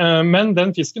fisk. Men den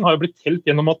fisken har jo blitt telt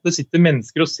gjennom at det sitter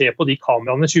mennesker og ser på de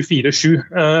kameraene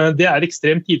 24/7. Det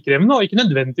ekstremt tidkrevende og ikke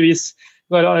nødvendigvis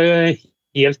være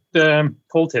helt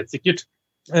kvalitetssikkert.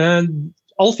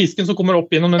 All fisken som kommer opp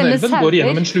gjennom den elven går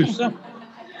gjennom en sluse.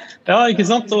 Ja, ikke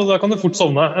sant? Og da kan du fort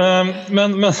sovne.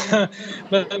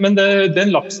 Men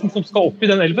den laksen som skal opp i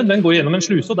den elven, den går gjennom en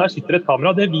sluse, og der sitter et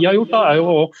kamera. Det vi har gjort da, jo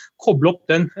å koble opp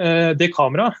det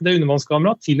kameraet, det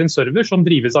undervannskameraet, til en server som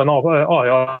drives av en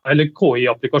AI- eller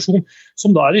KI-applikasjon,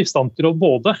 som da i stand til å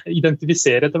både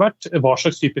identifisere etter hvert hva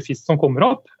slags type fisk som kommer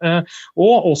opp,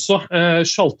 og også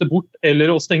sjalte bort eller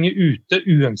å stenge ute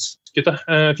uønskede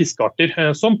fiskearter,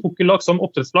 som pukkellaks, som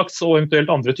oppdrettslaks og eventuelt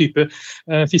andre typer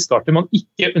fiskearter man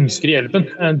ikke ønsker i elven.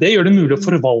 Det gjør det mulig å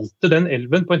forvalte den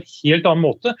elven på en helt annen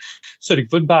måte,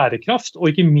 sørge for bærekraft og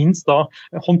ikke minst da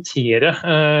håndtere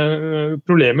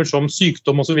problemer som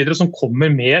sykdom og så videre som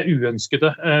kommer med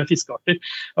uønskede fiskearter.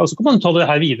 Og så kan man ta det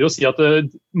her videre og si at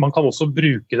man kan også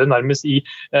bruke det nærmest i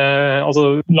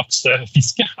altså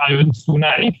laksefiske er jo en stor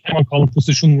næring. Man kan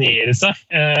posisjonere seg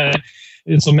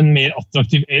som en mer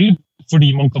attraktiv elv, fordi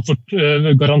man kan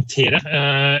garantere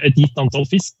et gitt antall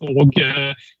fisk og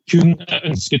kun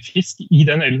ønsket fisk i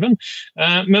den elven.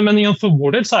 Men igjen for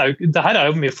vår del, så det her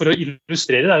jo med for å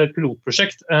illustrere, det et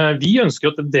pilotprosjekt. Vi ønsker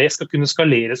at det skal kunne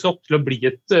skaleres opp til å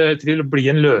bli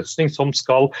en løsning som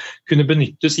skal kunne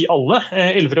benyttes i alle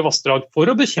elver og vassdrag for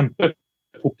å bekjempe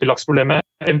pukkellaksproblemet,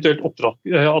 eventuelt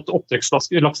at oppdrettslaks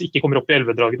ikke kommer opp i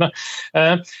elvedragene.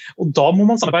 Og da må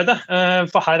man samarbeide,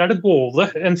 for her det både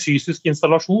en fysisk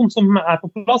installasjon som på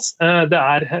plass, det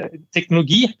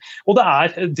teknologi, og det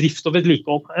drift og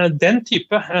vedlikehold. Den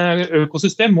type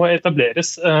økosystem må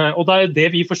etableres, og det det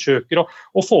vi forsøker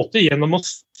å få til gjennom å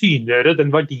synliggjøre den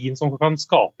verdien som kan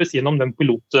skapes gjennom det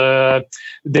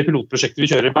pilotprosjektet vi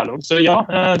kjører i Berlevåg. Så ja,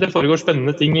 det foregår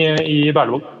spennende ting i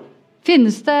Berlevåg.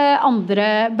 Finnes det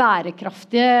andre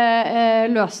bærekraftige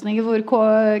løsninger hvor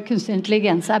kunstig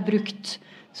intelligens brukt,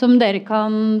 som dere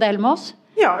kan dele med oss?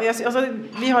 Ja, altså,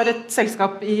 vi har et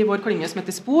selskap i vår klynge som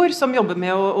heter Spor, som jobber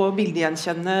med å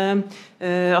bildegjenkjenne.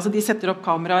 Altså de setter opp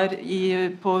kameraer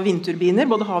på vindturbiner,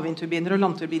 både havvindturbiner og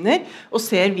landturbiner, og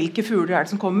ser hvilke fugler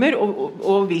det som kommer,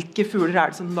 og hvilke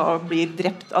fugler det som da blir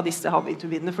drept av disse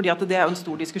havvindturbinene. Fordi at det jo en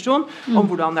stor diskusjon om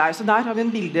hvordan det Så der har vi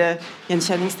en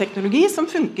bildegjenkjenningsteknologi som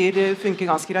funker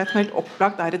ganske greit, men helt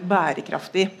opplagt et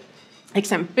bærekraftig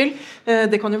eksempel.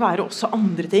 Det kan jo være også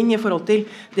andre ting i forhold til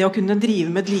det å kunne drive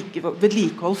med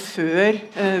vedlikehold før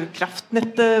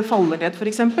kraftnettet faller ned, for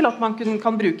eksempel. At man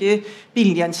kan bruke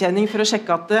bildegjenkjenning for å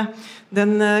sjekke at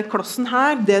den klossen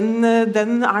her, den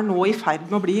nå i ferd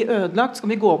med å bli ødelagt. Skal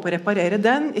vi gå opp og reparere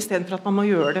den, i stedet for at man må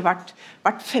gjøre det hvert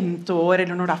 5. år,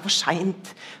 eller når det for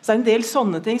sent. Så det en del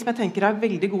sånne ting som jeg tenker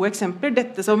veldig gode eksempler.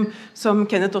 Dette som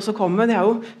Kenneth også kom med, det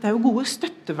jo gode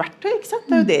støtteverktøy, ikke sant?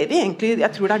 Det jo det vi egentlig,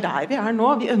 jeg tror det der vi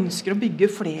nå. Vi ønsker å bygge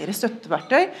flere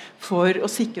støtteverktøy for å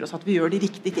sikre oss at vi gjør de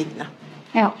riktige tingene.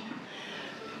 Ja.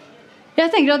 Jeg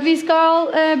tenker at vi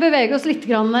skal bevege oss litt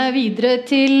videre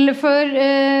til, for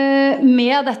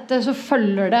med dette så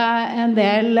følger det en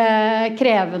del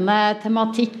krevende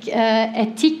tematikk,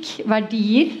 etikk,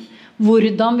 verdier,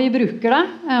 hvordan vi bruker det,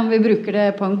 om vi bruker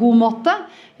det på en god måte,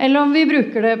 eller om vi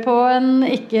bruker det på en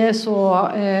ikke så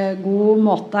god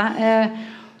måte.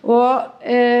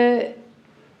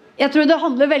 Jeg tror det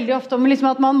handler veldig ofte om liksom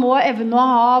at man må evne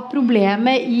å ha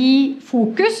problemet i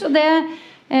fokus, og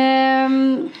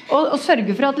og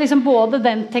sørge for at liksom både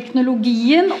den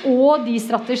teknologien og de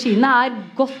strategiene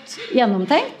godt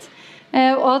gjennomtenkt,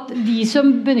 og at de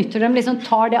som benytter dem liksom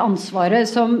tar det ansvaret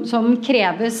som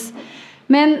kreves.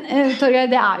 Men Torgeir,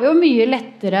 det jo mye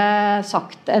lettere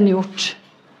sagt enn gjort.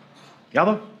 Ja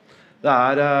da,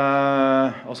 det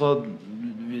altså,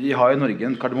 vi har i Norge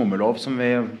en kardemommelov som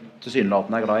vi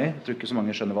tilsynelatende glad i. Jeg tror ikke så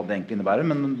mange skjønner hva det egentlig innebærer,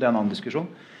 men det en annen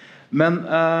diskusjon. Men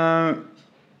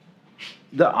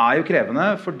det jo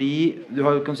krevende, fordi du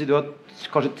har kanskje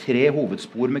 3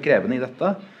 hovedspor med krevende i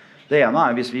dette. Det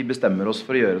ene hvis vi bestemmer oss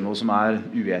for å gjøre noe som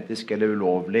uetisk eller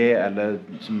ulovlig, eller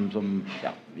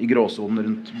i gråsonen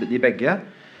rundt de begge.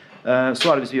 Så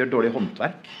det hvis vi gjør dårlig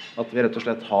håndverk, at vi rett og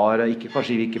slett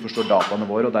kanskje vi ikke forstår dataene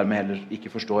våre, og dermed heller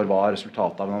ikke forstår hva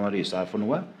resultatet av en analyse for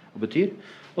noe, og betyr.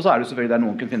 Og så det selvfølgelig der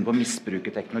noen kan finne på å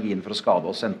misbruke teknologien for å skade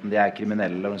oss, enten de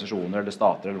kriminelle organisasjoner, eller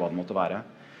stater, eller hva det måtte være.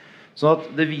 Så at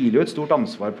det hviler jo et stort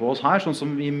ansvar på oss her, sånn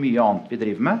som i mye annet vi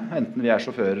driver med, enten vi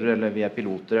sjåfører, eller vi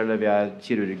piloter, eller vi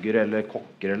kirurger, eller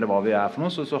kokker, eller hva vi for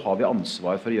noe, så har vi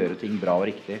ansvar for å gjøre ting bra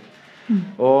og riktig.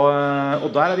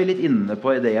 Og der vi litt inne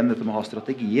på ideen dette med å ha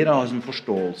strategier, ha en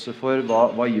forståelse for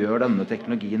hva gjør denne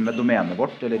teknologien med domenet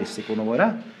vårt, eller risikoene våre.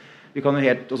 Vi kan jo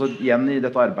igjen i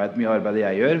dette mye arbeidet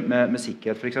jeg gjør, med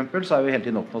sikkerhet for eksempel, så vi hele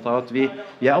tiden opptatt av at vi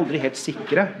aldri helt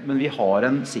sikre, men vi har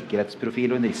en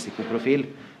sikkerhetsprofil og en risikoprofil.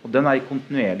 Og den i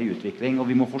kontinuerlig utvikling, og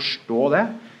vi må forstå det.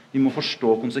 Vi må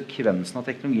forstå konsekvensen av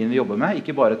teknologien vi jobber med,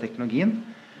 ikke bare teknologien.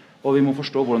 og vi må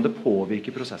forstå hvordan det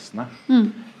påvirker prosessene.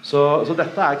 Så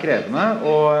dette krevende,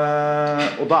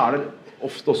 og da det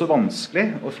ofte også vanskelig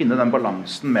å finne den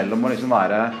balansen mellom å liksom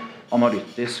være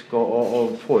analytisk og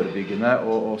forebyggende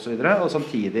og så videre, og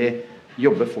samtidig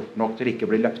jobbe fort nok til ikke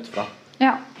bli løpt fra.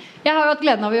 Ja. Jeg har jo hatt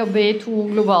gleden av å jobbe i 2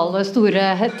 globale store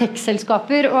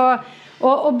tech-selskaper,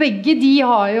 og begge de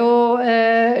har jo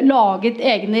laget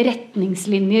egne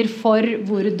retningslinjer for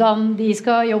hvordan de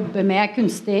skal jobbe med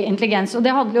kunstig intelligens. Og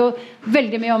det handler jo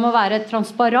veldig mye om å være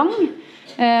transparent,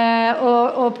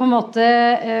 og på en måte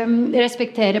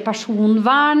respektere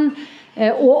personvern,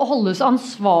 og holdes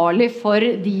ansvarlig for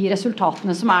de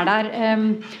resultatene som der.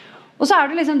 Og så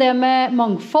det liksom det med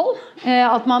mangfold,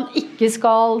 at man ikke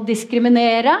skal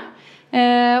diskriminere,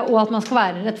 og at man skal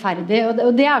være rettferdig,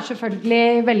 og det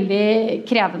selvfølgelig veldig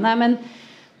krevende,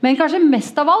 men kanskje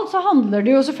mest av alt så handler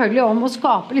det jo selvfølgelig om å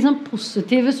skape liksom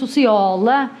positive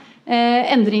sosiale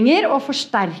endringer og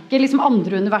forsterke liksom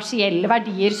andre universelle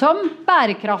verdier som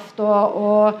bærekraft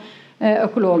og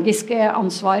økologisk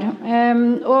ansvar.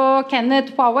 Og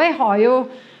Kenneth Huawei har jo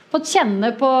fått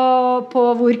kjenne på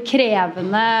hvor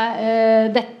krevende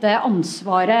dette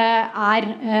ansvaret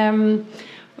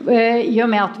i og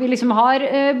med at vi liksom har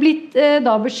blitt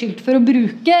da beskyldt for å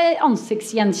bruke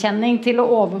ansiktsgjenkjenning til å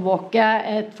overvåke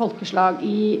et folkeslag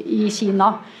i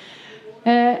Kina.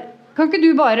 Kan ikke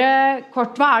du bare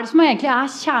kort, hva det som egentlig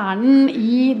kjernen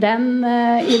i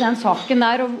den saken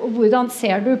der, og hvordan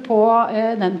ser du på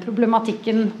den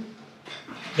problematikken?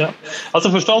 Ja,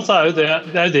 altså først og alt så jo det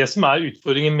jo det som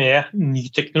utfordringen med ny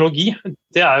teknologi.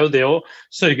 Det jo det å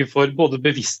sørge for både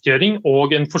bevisstgjøring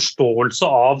og en forståelse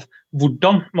av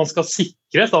hvordan man skal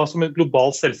sikre da, som et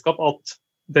globalt selskap at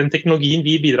den teknologien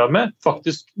vi bidrar med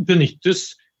faktisk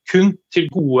benyttes kun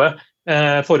til gode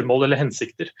formål eller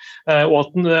hensikter,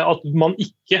 og at man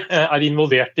ikke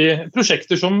involvert i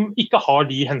prosjekter som ikke har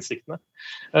de hensiktene.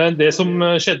 Det som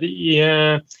skjedde i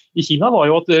Kina var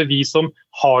jo at vi som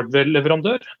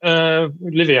hardware-leverandør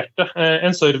leverte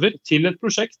en server til et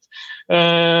prosjekt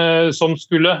som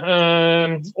skulle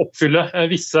oppfylle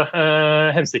visse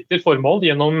hensikter, formål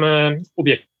gjennom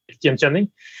objektgjenkjenning.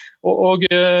 Og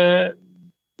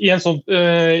i et sånt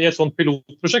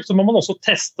pilotprosjekt så må man også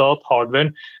teste at hardwaren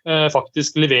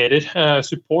faktisk leverer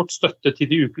support, støtte til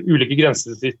de ulike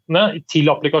grensesnittene til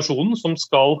applikasjonen som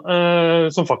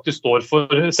faktisk står for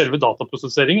selve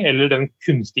dataprosessering eller den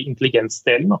kunstig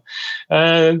intelligensdelen.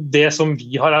 Det som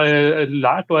vi har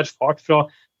lært og erfart fra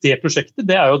det prosjektet,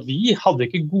 det jo at vi hadde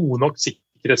ikke gode nok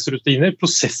sikkerhetsrutiner,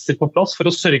 prosesser på plass for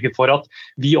å sørge for at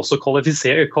vi også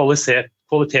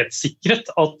kvalitetssikret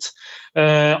at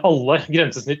alle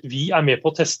grensesnitt vi med på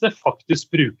å teste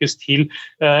faktisk brukes til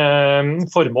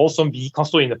formål som vi kan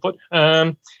stå inne for.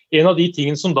 En av de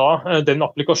tingene som da, den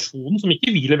applikasjonen som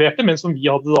ikke vi leverte, men som vi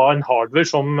hadde da en hardware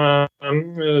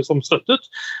som støttet,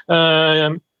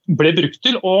 ble brukt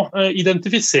til å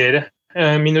identifisere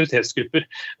minoritetsgrupper.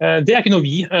 Det ikke noe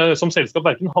vi som selskap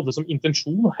hverken hadde som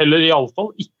intensjon, eller i alle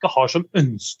fall ikke har som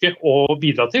ønske å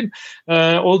bidra til.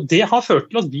 Og det har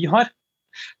ført til at vi har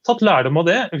tatt lærdom av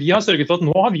det. Vi har sørget for at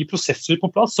nå har vi prosesser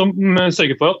på plass som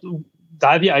sørger for at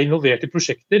der vi involvert i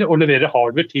prosjekter og leverer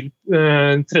hardware til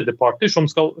tredjeparter som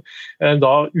skal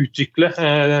da utvikle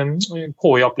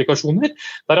KI-applikasjoner,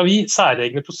 der har vi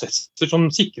særegne prosesser som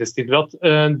sikkerhetsstiller at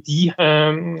de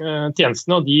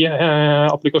tjenestene og de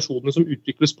applikasjonene som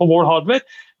utvikles på vår hardware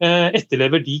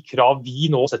etterlever de krav vi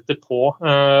nå setter på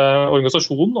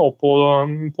organisasjonen og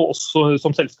på oss som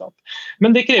selskap.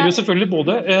 Men det krever selvfølgelig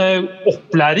både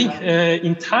opplæring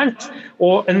internt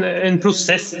og en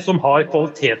prosess som har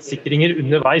kvalitetssikringer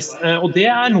underveis. Og det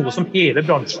noe som hele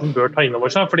bransjen bør ta inn over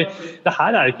seg, fordi det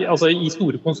her ikke, altså i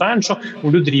store konsern, så,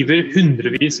 hvor du driver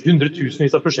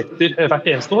hundretusenvis av prosjekter hvert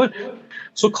eneste år,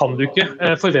 så kan du ikke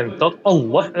forvente at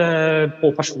alle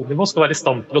på personnivå skal være i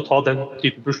stand til å ta den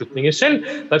type beslutninger selv.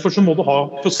 Derfor så må du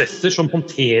ha prosesser som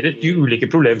håndterer de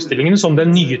ulike problemstillingene som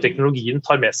den nye teknologien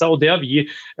tar med seg, og det har vi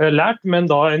lært,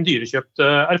 men da en dyrekjøpt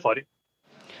erfaring.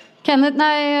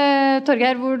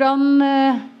 Torgeir,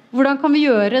 hvordan kan vi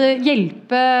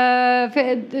hjelpe,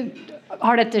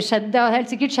 har dette skjedd, det har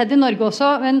helt sikkert skjedd i Norge også,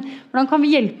 men hvordan kan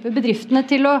vi hjelpe bedriftene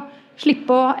til å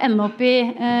slippe å ende opp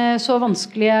i så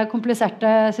vanskelige,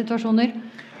 kompliserte situasjoner?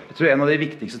 Jeg tror en av de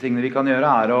viktigste tingene vi kan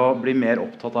gjøre å bli mer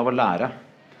opptatt av å lære.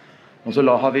 Og så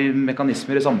har vi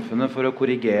mekanismer i samfunnet for å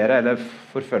korrigere eller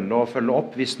forfølge og følge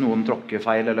opp hvis noen tråkker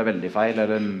feil eller veldig feil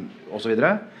eller og så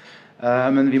videre.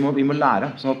 Men vi må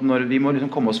lære, sånn at vi må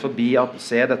liksom komme oss forbi at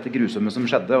se dette grusomme som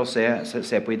skjedde og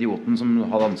se på idioten som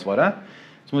hadde ansvaret.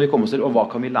 så må vi komme oss til, og hva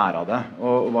kan vi lære av det?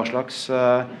 Og hva slags,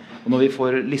 og når vi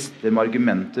får lister med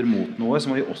argumenter mot noe, så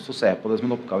må vi også se på det som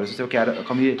en oppgave. Så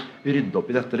kan vi rydde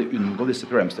opp i dette eller unngå disse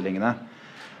problemstillingene?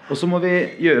 Og så må vi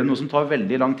gjøre noe som tar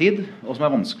veldig lang tid, og som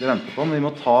vanskelig å vente på, men vi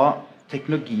må ta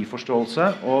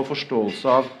teknologiforståelse og forståelse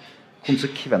av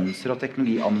konsekvenser av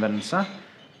teknologianvendelse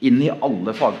inn i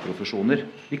alle fagprofesjoner.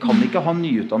 Vi kan ikke ha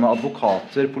nyutdannede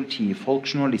advokater, politifolk,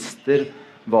 journalister,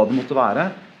 hva det måtte være,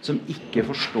 som ikke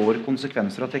forstår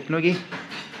konsekvenser av teknologi.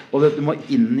 Og det må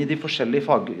inn i de forskjellige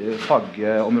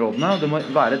fagområdene, og det må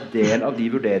være del av de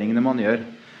vurderingene man gjør.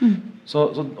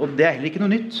 Og det heller ikke noe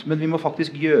nytt, men vi må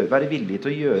faktisk være villige til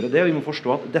å gjøre det, og vi må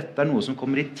forstå at dette noe som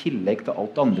kommer i tillegg til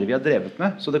alt det andre vi har drevet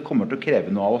med, så det kommer til å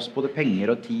kreve noe av oss, både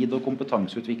penger og tid og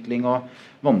kompetanseutvikling og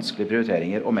vanskelige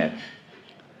prioriteringer og mer.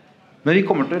 Men vi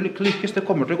kommer til å lykkes, det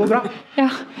kommer til å gå bra.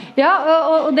 Ja,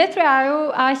 og det tror jeg jo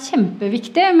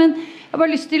kjempeviktig, men jeg har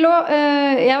bare lyst til å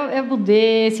jeg bodde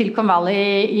i Silicon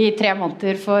Valley i 3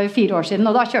 måneder for 4 år siden,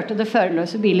 og da kjørte det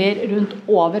førerløse biler rundt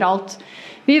overalt.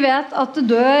 Vi vet at det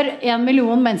dør 1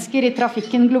 million mennesker i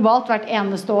trafikken globalt hvert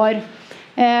eneste år.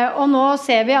 Og nå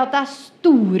ser vi at det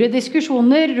store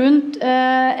diskusjoner rundt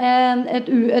et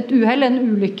uheld, en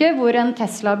ulykke, hvor en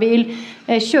Tesla-bil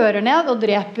kjører ned og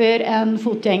dreper en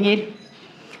fotgjenger.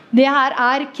 Det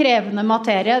her krevende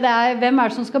materie. Hvem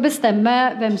det som skal bestemme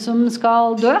hvem som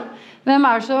skal dø? Hvem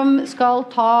det som skal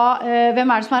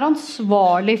hvem det som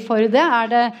ansvarlig for det?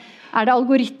 Er det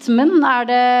algoritmen? Er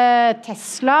det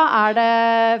Tesla? Er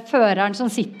det føreren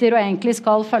som sitter og egentlig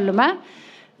skal følge med?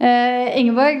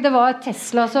 Ingeborg, det var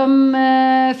Tesla som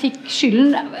fikk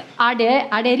skylden. Er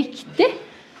det riktig?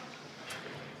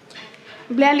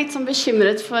 Ble jeg litt sånn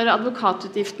bekymret for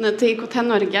advokatutgiftene til IKT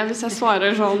Norge hvis jeg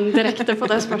svarer sånn direkte på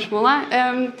det spørsmålet.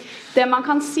 Det man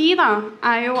kan si da,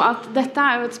 jo at dette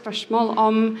jo et spørsmål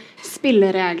om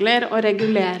spilleregler og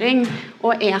regulering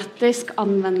og etisk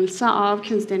anvendelse av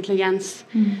kunstig intelligens.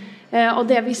 Og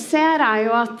det vi ser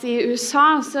jo at i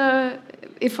USA, så,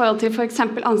 i forhold til for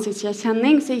eksempel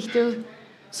ansiktsgjenkjenning, så gikk det jo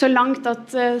så langt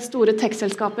at store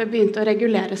tech-selskaper begynte å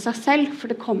regulere seg selv, for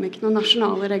det kom ikke noen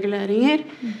nasjonale reguleringer.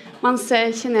 Man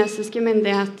ser kinesiske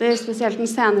myndigheter, spesielt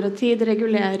den senere tid,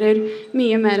 regulerer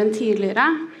mye mer enn tidligere.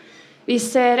 Vi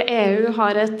ser EU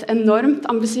har et enormt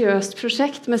ambisiøst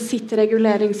prosjekt med sitt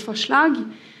reguleringsforslag,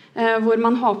 hvor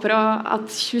man håper at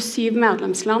 27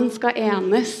 medlemsland skal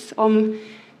enes om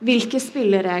hvilke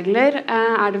spilleregler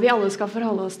det vi alle skal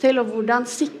forholde oss til, og hvordan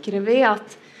sikrer vi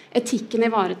at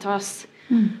etikken ivaretas.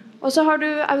 Og så har du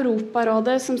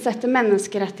Europarådet som setter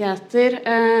menneskerettigheter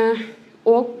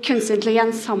og kunstig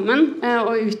intelligens sammen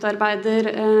og utarbeider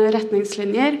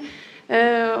retningslinjer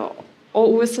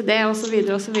og OECD og så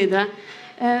videre og så videre.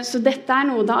 Så dette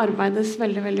noe det arbeides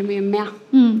veldig, veldig mye med.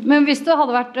 Men hvis det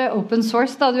hadde vært open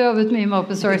source, da hadde du jobbet mye med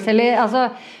open source, eller altså,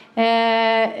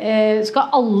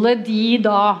 skal alle de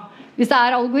da, hvis det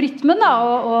algoritmen da,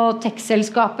 og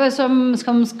tech-selskapet som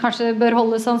kanskje bør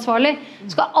holdes ansvarlig,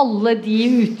 skal alle de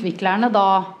utviklerne da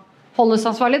holdes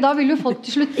ansvarlig? Da vil jo folk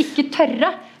til slutt ikke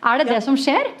tørre. Det som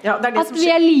skjer? Ja, det at vi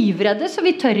livredde, så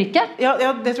vi tør ikke? Ja,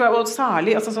 det tror jeg, og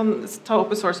særlig ta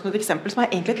open source som et eksempel, som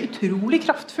egentlig et utrolig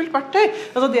kraftfullt verktøy.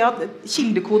 Altså det at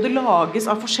kildekode lages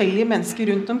av forskjellige mennesker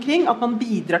rundt omkring, at man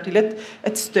bidrar til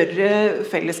et større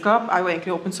fellesskap, jo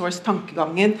egentlig open source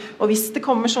tankegangen. Og hvis det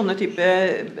kommer sånne type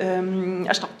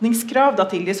erstatningskrav da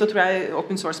til det, så tror jeg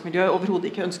open source-miljøet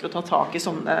overhodet ikke ønsker å ta tak i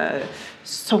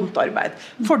sånt arbeid.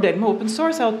 Fordelen med open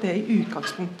source at det i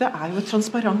utgangspunktet jo et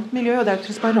transparent miljø, og det jo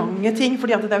transparente ting,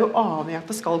 fordi at det jo avhengig at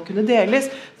det skal kunne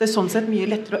deles. Det sånn sett mye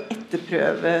lettere å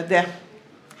etterprøve det.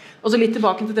 Og så litt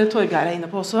tilbake til det Torgeir inne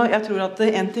på også. Jeg tror at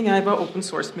en ting hva open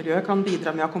source-miljøet kan bidra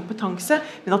med av kompetanse,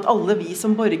 men at alle vi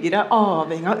som borgere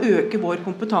avhengig av å øke vår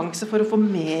kompetanse for å få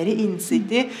mer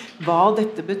innsikt i hva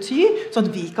dette betyr, så at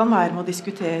vi kan være med å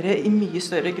diskutere i mye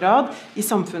større grad i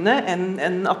samfunnet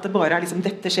enn at det bare liksom,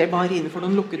 dette skjer bare innenfor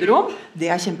noen lukkede rom.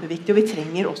 Det kjempeviktig, og vi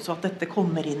trenger også at dette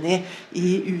kommer inn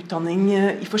i utdanning,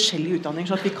 i forskjellige utdanninger,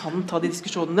 så at vi kan ta de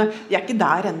diskusjonene. Vi ikke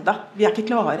der enda. Vi ikke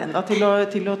klare enda til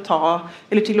å ta,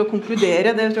 eller til å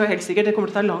konkludere, det tror jeg helt sikkert, det kommer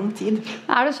til å ta lang tid.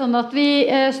 Det sånn at vi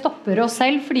stopper oss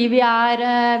selv, fordi vi har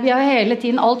hele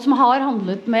tiden, alt som har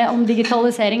handlet om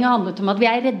digitalisering har handlet om at vi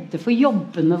redde for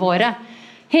jobbene våre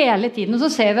hele tiden, og så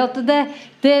ser vi at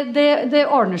det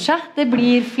ordner seg, det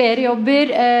blir flere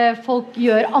jobber, folk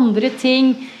gjør andre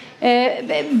ting,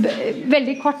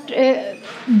 veldig kort,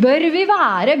 bør vi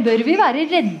være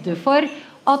redde for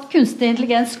at kunstig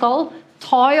intelligens skal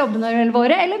ta jobbene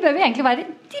våre, eller bør vi egentlig være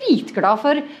dritglad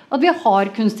for at vi har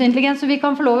kunstig intelligens, så vi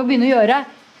kan få lov å begynne å gjøre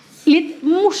litt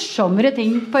morsommere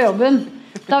ting på jobben?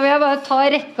 Da vil jeg bare ta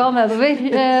rekka nedover.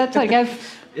 Torgeir,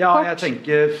 Ja, jeg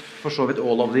tenker for så vidt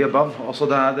all of the above. Altså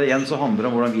igjen så handler det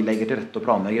om hvordan vi legger til rette og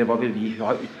planlegger. Hva vil vi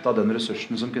ha ut av den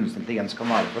ressursen som kunstig intelligens kan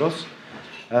være for oss?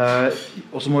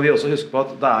 Og så må vi også huske på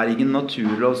at det ingen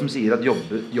naturlov som sier at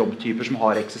jobbtyper som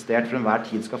har eksistert for enhver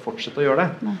tid skal fortsette å gjøre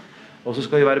det. Og så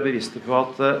skal vi være bevisste på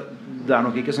at det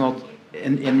nok ikke sånn at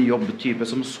en jobbtype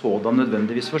som sådan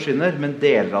nødvendigvis forsvinner, men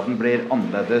deler av den blir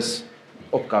annerledes,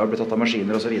 oppgaver blir tatt av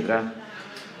maskiner og så videre.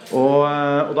 Og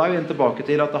da vi tilbake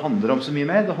til at det handler om så mye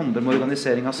mer. Det handler om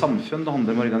organisering av samfunn, det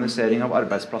handler om organisering av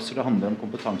arbeidsplasser, det handler om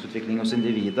kompetanseutvikling hos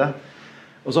individet.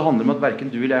 Og så handler det om at hverken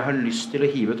du eller jeg har lyst til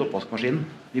å hive ut oppvaskmaskinen.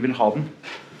 Vi vil ha den.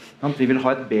 Vi vil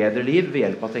ha et bedre liv ved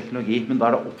hjelp av teknologi, men da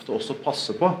det opp til oss å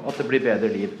passe på at det blir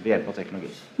bedre liv ved hjelp av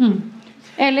teknologi.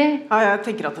 Eller? Ja, jeg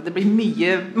tenker at det blir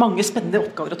mange spennende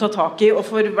oppgaver å ta tak i, og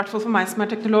I hvert fall for meg som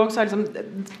teknolog, så liksom,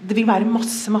 det vil være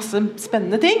masse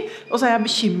spennende ting, og så jeg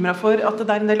bekymret for at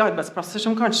det en del arbeidsplasser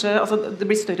som kanskje, altså det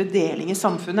blir større deling i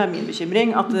samfunnet, min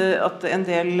bekymring, at en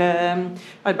del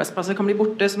arbeidsplasser kan bli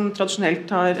borte, som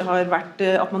tradisjonelt har vært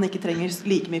at man ikke trenger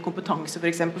like mye kompetanse for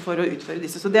eksempel for å utføre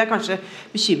disse, så det kanskje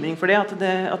bekymring for det,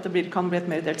 at det kan bli et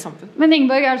mer delt samfunn. Men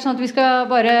Ingeborg, det sånn at vi skal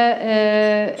bare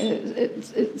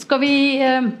skal vi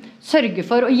sørge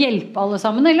for å hjelpe alle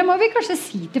sammen, eller må vi kanskje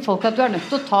si til folk at du nødt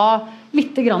til å ta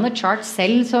litt grann chart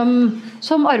selv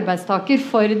som arbeidstaker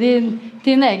for din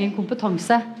egen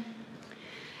kompetanse?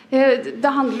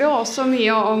 Det handler jo også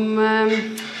mye om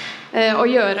å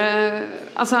gjøre,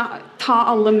 altså ta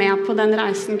alle med på den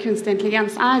reisen kunstig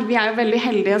intelligens Vi jo veldig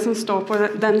heldige som står på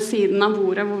den siden av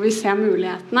bordet hvor vi ser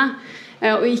mulighetene,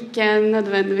 og ikke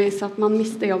nødvendigvis at man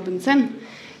mister jobben sin.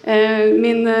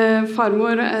 Min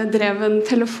farmor drev en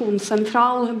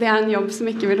telefonsentral. Det en jobb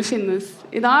som ikke ville finnes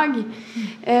i dag.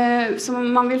 Så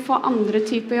man vil få andre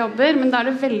typer jobber, men da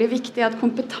det veldig viktig at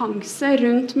kompetanse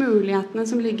rundt mulighetene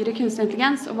som ligger i kunstig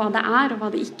intelligens, og hva det og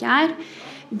hva det ikke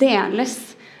deles.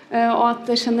 Og at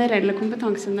det generelle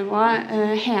kompetansenivået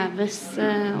heves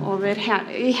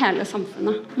i hele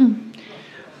samfunnet.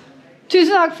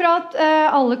 Tusen takk for at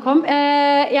alle kom.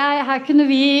 Her kunne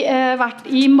vi vært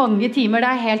i mange timer, det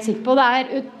jeg helt sikker på. Det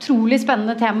et utrolig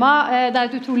spennende tema, det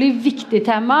et utrolig viktig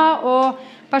tema, og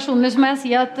personlig så må jeg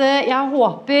si at jeg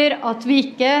håper at vi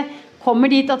ikke kommer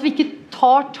dit, at vi ikke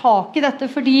tar tak i dette,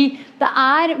 fordi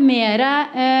det mer,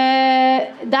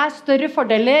 det større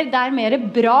fordeler, det mer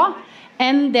bra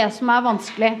enn det som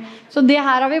vanskelig. Så det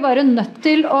her har vi bare nødt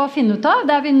til å finne ut av,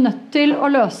 det vi nødt til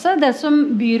å løse, det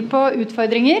som byr på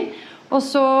utfordringer. Og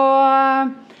så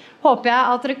håper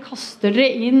jeg at dere kaster dere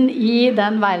inn i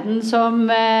den verden som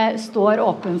står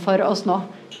åpen for oss nå.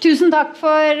 Tusen takk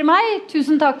for meg,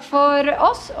 tusen takk for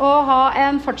oss, og ha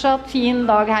en fortsatt fin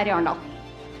dag her i Arendal.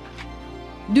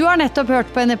 Du har nettopp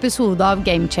hørt på en episode av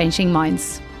Game Changing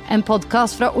Minds, en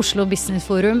podcast fra Oslo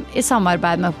Business Forum i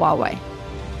samarbeid med Huawei.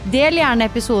 Del gjerne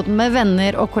episoden med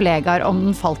venner og kollegaer om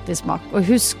den falt i smak, og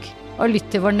husk å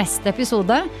lytte til vår neste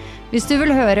episode, hvis du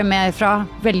vil høre mer fra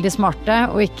veldig smarte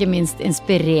og ikke minst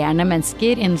inspirerende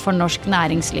mennesker innenfor norsk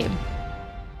næringsliv.